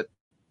ago, but,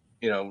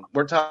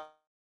 we're talking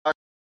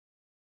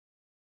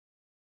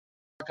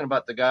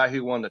about the guy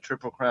who won the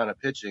Triple Crown of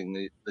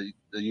pitching the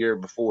year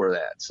before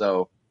that.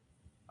 So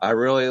I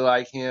really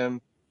like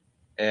him.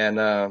 And,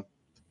 I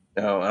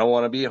don't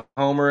want to be a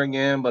homer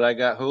again, but I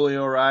got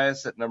Julio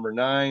Urias at number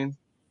 9.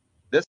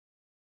 This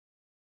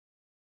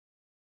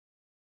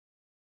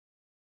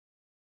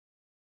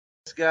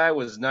guy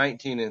was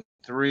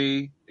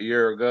 19-3 a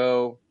year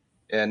ago,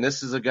 and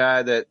this is a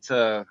guy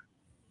that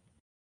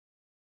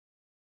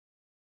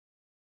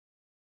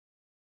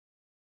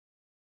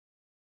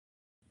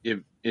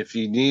if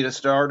you need a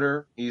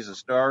starter, he's a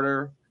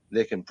starter.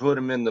 They can put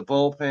him in the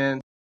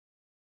bullpen,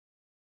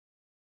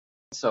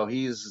 so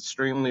he's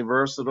extremely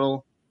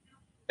versatile.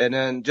 And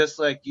then just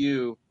like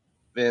you,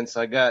 Vince,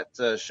 I got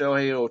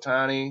Shohei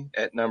Ohtani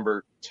at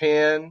number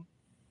 10.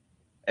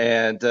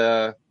 And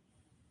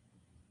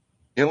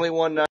he only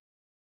won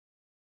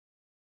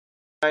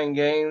 9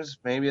 games.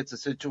 Maybe it's a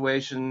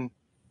situation,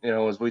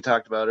 as we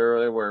talked about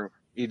earlier, where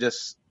he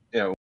just,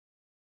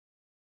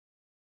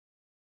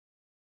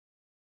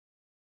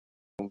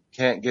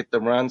 can't get the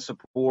run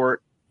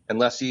support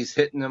unless he's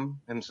hitting them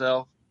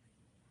himself.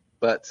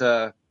 But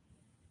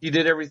he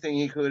did everything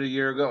he could a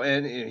year ago,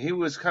 and he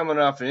was coming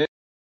off an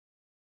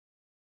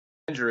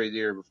injury the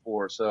year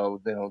before. So,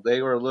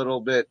 they were a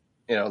little bit,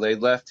 they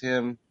left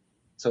him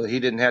so he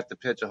didn't have to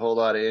pitch a whole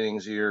lot of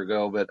innings a year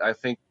ago. But I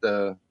think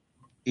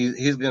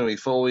he's going to be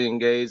fully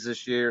engaged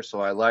this year, so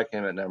I like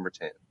him at number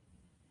 10.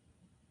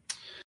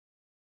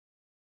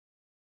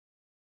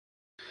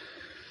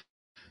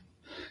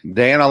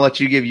 Dan, I'll let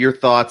you give your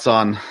thoughts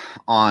on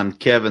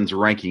Kevin's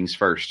rankings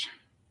first.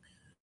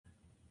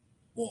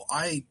 Well,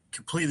 I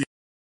completely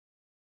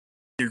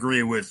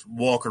agree with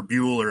Walker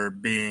Buehler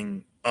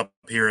being up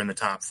here in the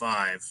top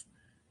 5,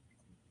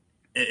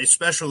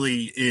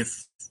 especially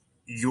if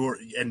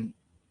and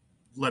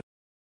let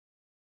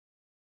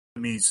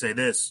me say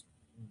this,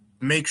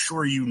 make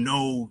sure you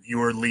know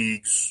your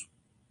leagues,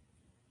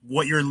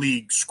 what your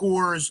league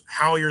scores,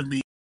 how your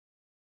league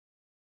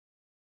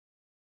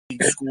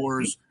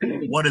scores,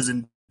 what is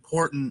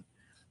important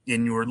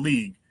in your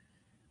league.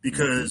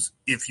 Because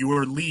if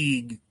your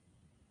league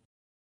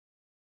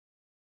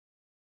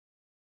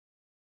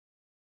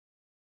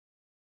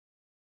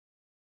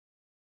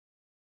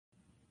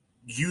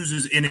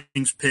uses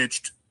innings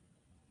pitched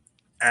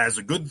as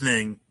a good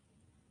thing,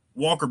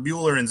 Walker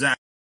Buehler and Zach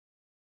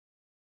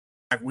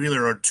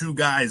Wheeler are two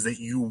guys that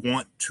you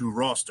want to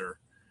roster.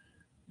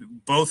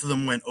 Both of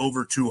them went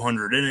over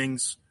 200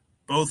 innings.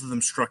 Both of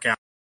them struck out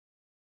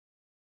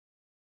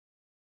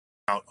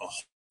a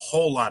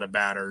whole lot of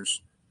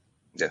batters.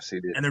 Yes, he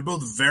did. And they're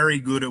both very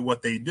good at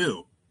what they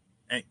do.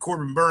 And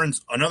Corbin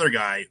Burns, another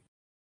guy,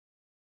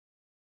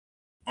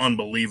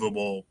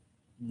 unbelievable,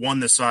 won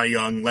the Cy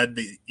Young, led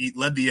the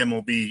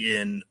MLB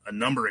in a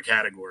number of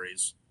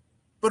categories,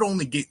 but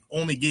only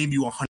gave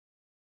you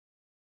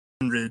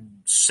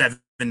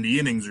 170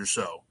 innings or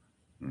so.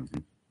 Mm-hmm.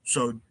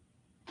 So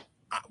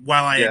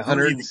while I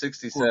agree,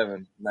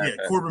 167.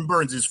 Corbin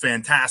Burns is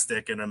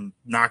fantastic, and I'm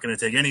not going to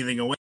take anything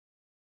away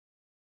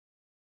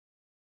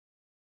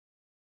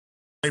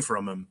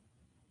from him.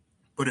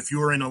 But if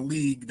you're in a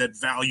league that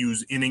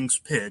values innings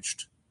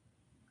pitched,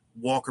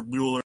 Walker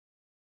Buehler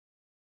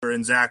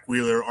and Zach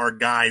Wheeler are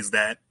guys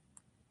that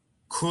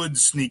could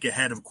sneak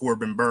ahead of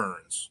Corbin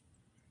Burns.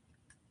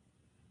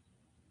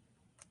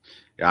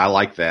 Yeah, I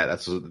like that.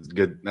 That's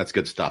good. That's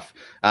good stuff.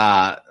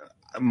 My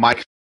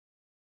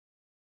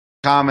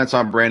comments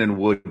on Brandon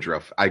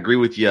Woodruff. I agree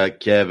with you,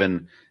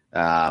 Kevin.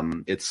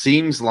 It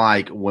seems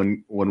like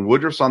when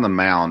Woodruff's on the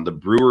mound, the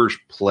Brewers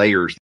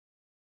players,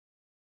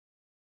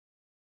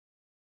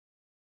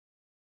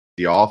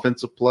 the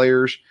offensive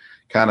players,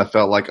 kind of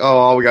felt like, oh,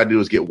 all we got to do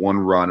is get one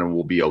run and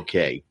we'll be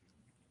okay.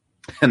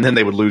 And then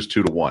they would lose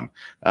 2-1,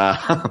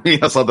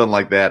 something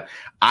like that.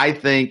 I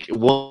think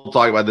we'll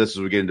talk about this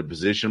as we get into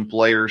position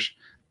players.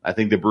 I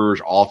think the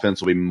Brewers'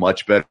 offense will be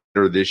much better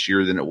this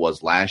year than it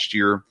was last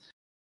year.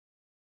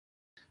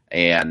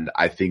 And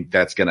I think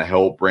that's going to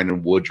help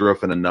Brandon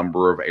Woodruff in a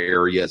number of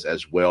areas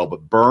as well.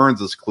 But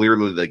Burns is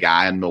clearly the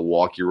guy in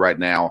Milwaukee right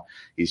now.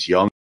 He's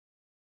young.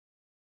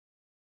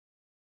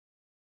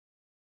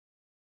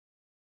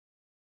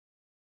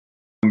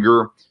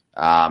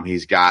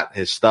 He's got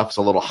his stuff's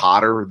a little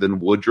hotter than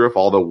Woodruff,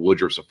 although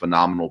Woodruff's a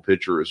phenomenal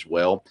pitcher as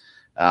well.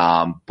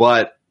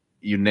 But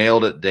you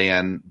nailed it,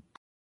 Dan.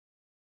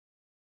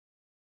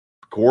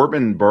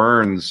 Corbin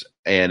Burns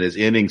and his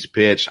innings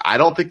pitched, I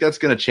don't think that's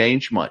going to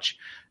change much.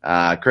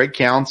 Craig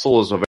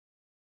Counsell is a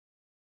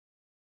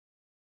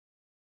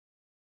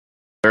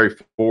very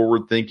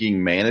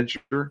forward-thinking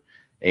manager,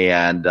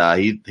 and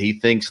he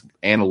thinks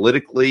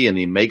analytically, and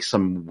he makes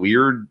some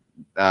weird,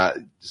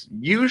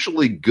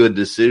 usually good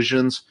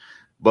decisions.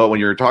 But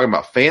when you're talking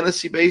about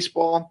fantasy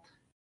baseball,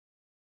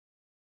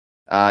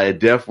 it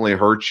definitely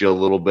hurts you a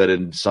little bit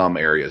in some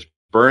areas.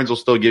 Burns will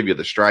still give you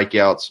the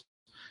strikeouts.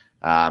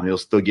 He'll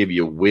still give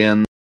you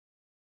wins.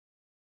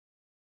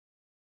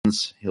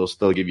 He'll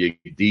still give you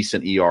a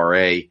decent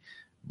ERA.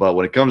 But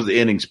when it comes to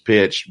innings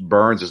pitched,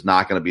 Burns is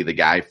not going to be the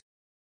guy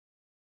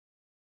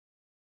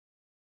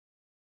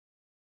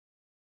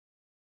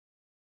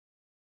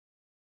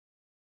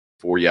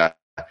for you.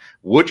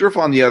 Woodruff,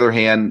 on the other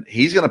hand,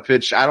 he's going to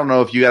pitch. I don't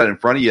know if you got it in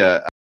front of you.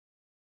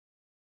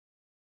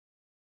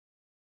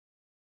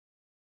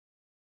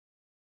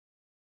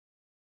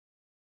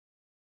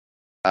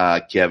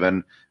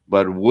 Kevin,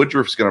 but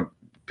Woodruff's going to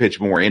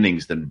pitch more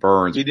innings than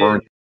Burns. He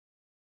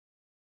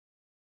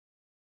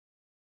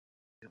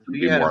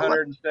had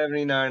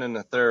 179 in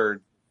the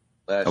third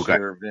last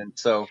year,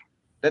 Vince. So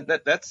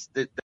that's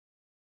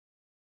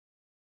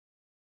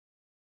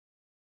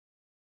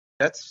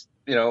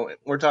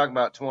we're talking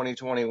about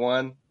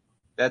 2021.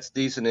 That's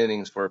decent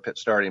innings for a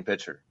starting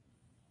pitcher.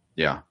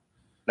 Yeah.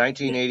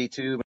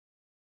 1982,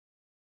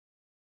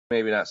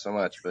 maybe not so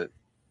much, but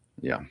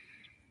yeah.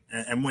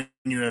 And when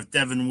you have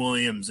Devin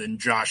Williams and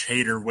Josh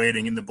Hader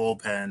waiting in the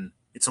bullpen,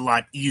 it's a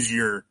lot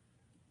easier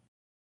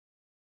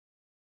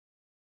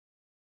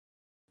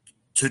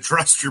to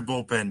trust your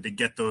bullpen to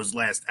get those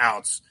last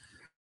outs.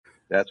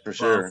 That's for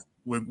sure.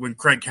 When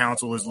Craig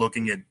Counsell is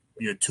looking at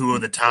two of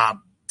the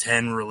top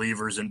 10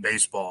 relievers in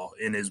baseball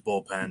in his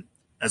bullpen,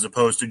 as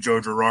opposed to Joe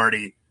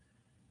Girardi,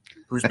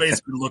 who's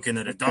basically looking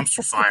at a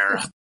dumpster fire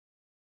out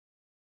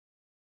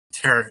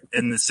there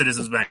in the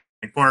Citizens Bank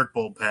Park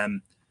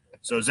bullpen.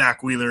 So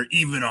Zach Wheeler,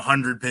 even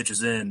 100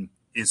 pitches in,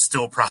 is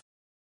still probably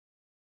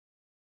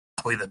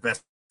the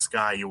best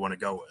guy you want to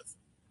go with.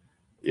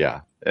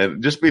 Yeah,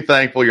 and just be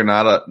thankful you're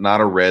not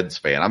a Reds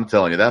fan. I'm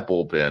telling you, that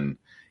bullpen,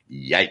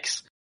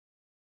 yikes.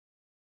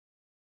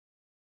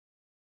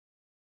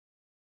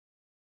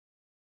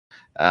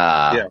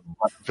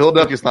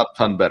 Philadelphia's not a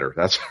ton better.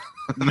 That's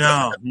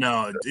no.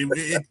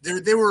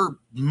 They were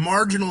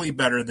marginally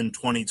better than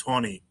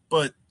 2020,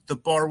 but the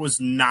bar was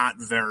not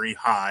very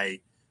high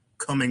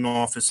coming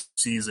off a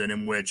season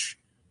in which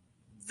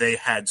they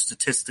had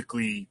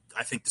statistically,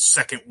 I think, the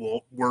second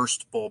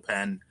worst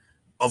bullpen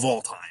of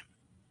all time.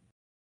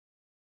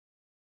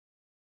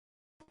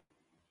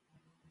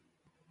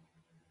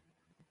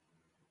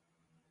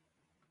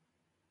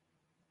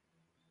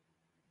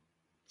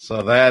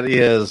 So that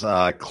is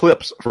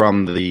clips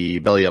from the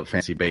Belly Up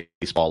Fantasy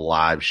Baseball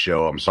live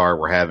show. I'm sorry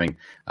we're having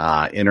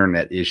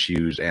internet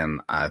issues, and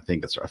I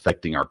think it's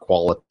affecting our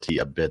quality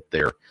a bit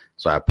there.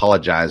 So I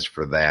apologize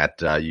for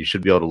that. You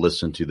should be able to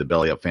listen to the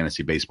Belly Up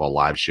Fantasy Baseball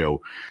live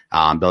show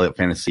on Belly Up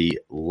Fantasy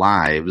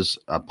Live's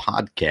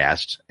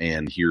podcast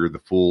and hear the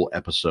full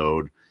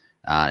episode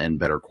in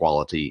better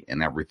quality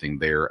and everything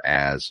there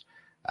as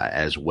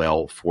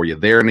well for you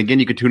there. And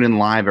again, you can tune in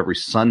live every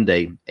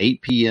Sunday,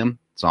 8 p.m.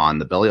 It's on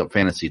the Belly Up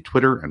Fantasy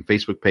Twitter and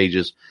Facebook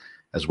pages,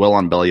 as well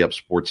on Belly Up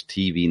Sports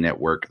TV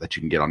network that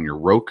you can get on your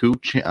Roku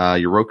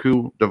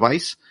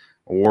device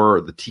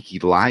or the Tiki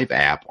Live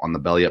app on the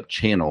Belly Up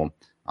channel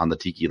on the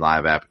Tiki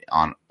Live app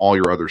on all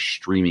your other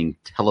streaming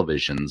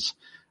televisions.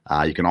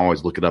 You can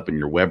always look it up in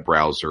your web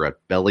browser at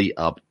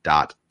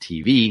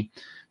bellyup.tv.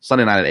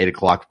 Sunday night at 8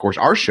 o'clock. Of course,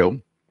 our show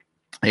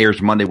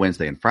airs Monday,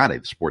 Wednesday, and Friday,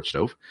 the Sports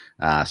Stove,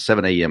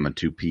 7 a.m. and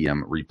 2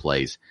 p.m.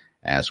 replays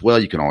as well.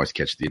 You can always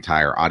catch the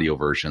entire audio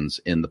versions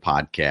in the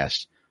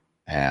podcast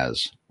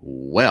as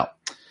well.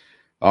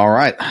 All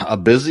right, a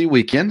busy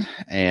weekend,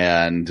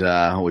 and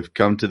we've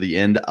come to the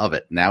end of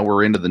it. Now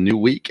we're into the new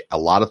week. A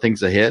lot of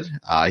things ahead.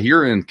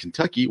 Here in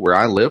Kentucky, where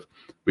I live,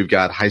 we've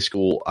got high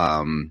school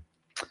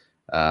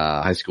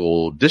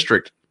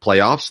district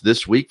playoffs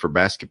this week for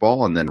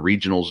basketball, and then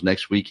regionals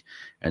next week,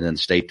 and then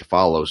state to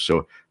follow.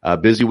 So a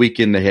busy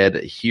weekend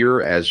ahead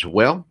here as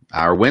well.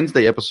 Our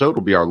Wednesday episode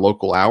will be our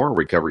local hour.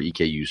 We cover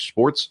EKU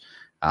sports.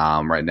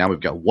 Right now we've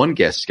got one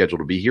guest scheduled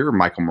to be here,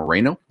 Michael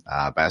Moreno,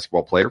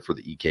 basketball player for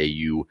the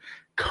EKU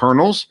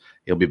Colonels.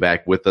 He'll be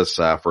back with us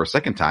for a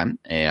second time,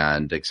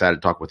 and excited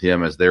to talk with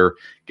him as they're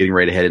getting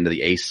ready to head into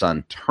the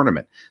ASUN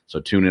tournament. So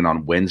tune in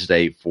on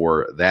Wednesday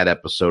for that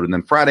episode. And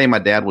then Friday, my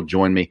dad will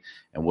join me,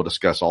 and we'll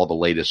discuss all the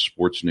latest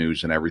sports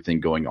news and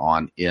everything going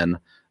on in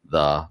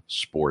the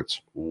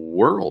sports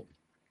world.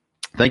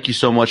 Thank you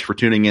so much for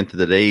tuning in to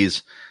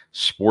today's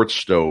Sports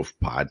Stove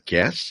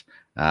podcast.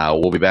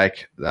 We'll be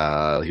back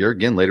here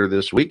again later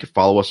this week.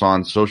 Follow us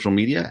on social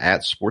media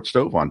at Sports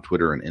Stove on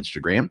Twitter and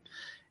Instagram.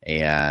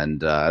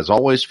 And as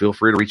always, feel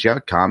free to reach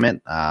out,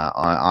 comment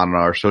on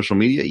our social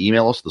media.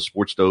 Email us,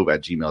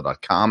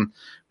 thesportstove@gmail.com,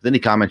 with any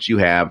comments you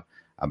have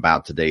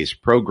about today's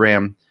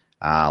program.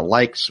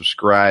 Like,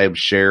 subscribe,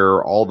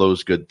 share, all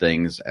those good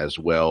things as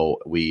well.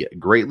 We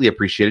greatly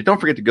appreciate it. Don't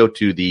forget to go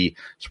to the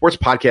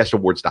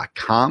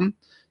sportspodcastawards.com,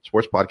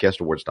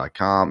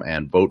 sportspodcastawards.com,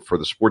 and vote for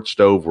the Sports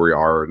Stove. We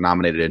are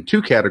nominated in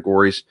 2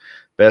 categories: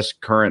 best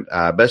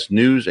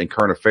news and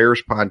current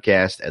affairs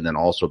podcast, and then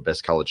also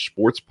best college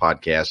sports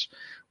podcast,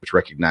 which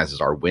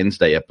recognizes our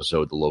Wednesday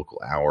episode, the local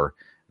hour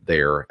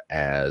there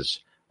as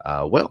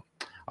well.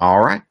 All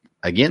right.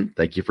 Again,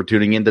 thank you for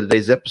tuning in to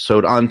today's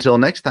episode. Until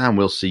next time,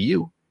 we'll see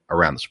you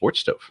around the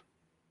Sports Stove.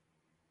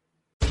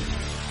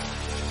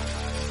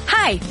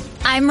 Hi,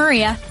 I'm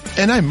Maria.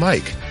 And I'm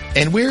Mike.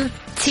 And we're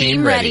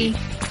Team Ready.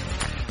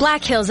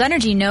 Black Hills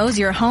Energy knows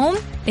your home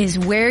is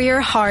where your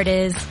heart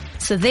is,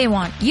 so they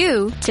want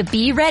you to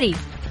be ready.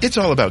 It's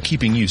all about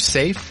keeping you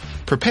safe,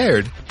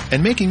 prepared,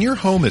 and making your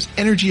home as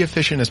energy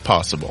efficient as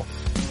possible.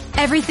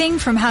 Everything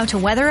from how to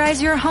weatherize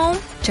your home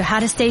to how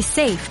to stay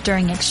safe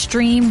during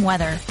extreme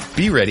weather.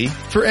 Be ready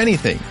for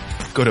anything.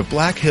 Go to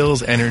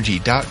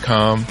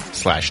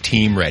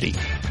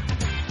blackhillsenergy.com/teamready.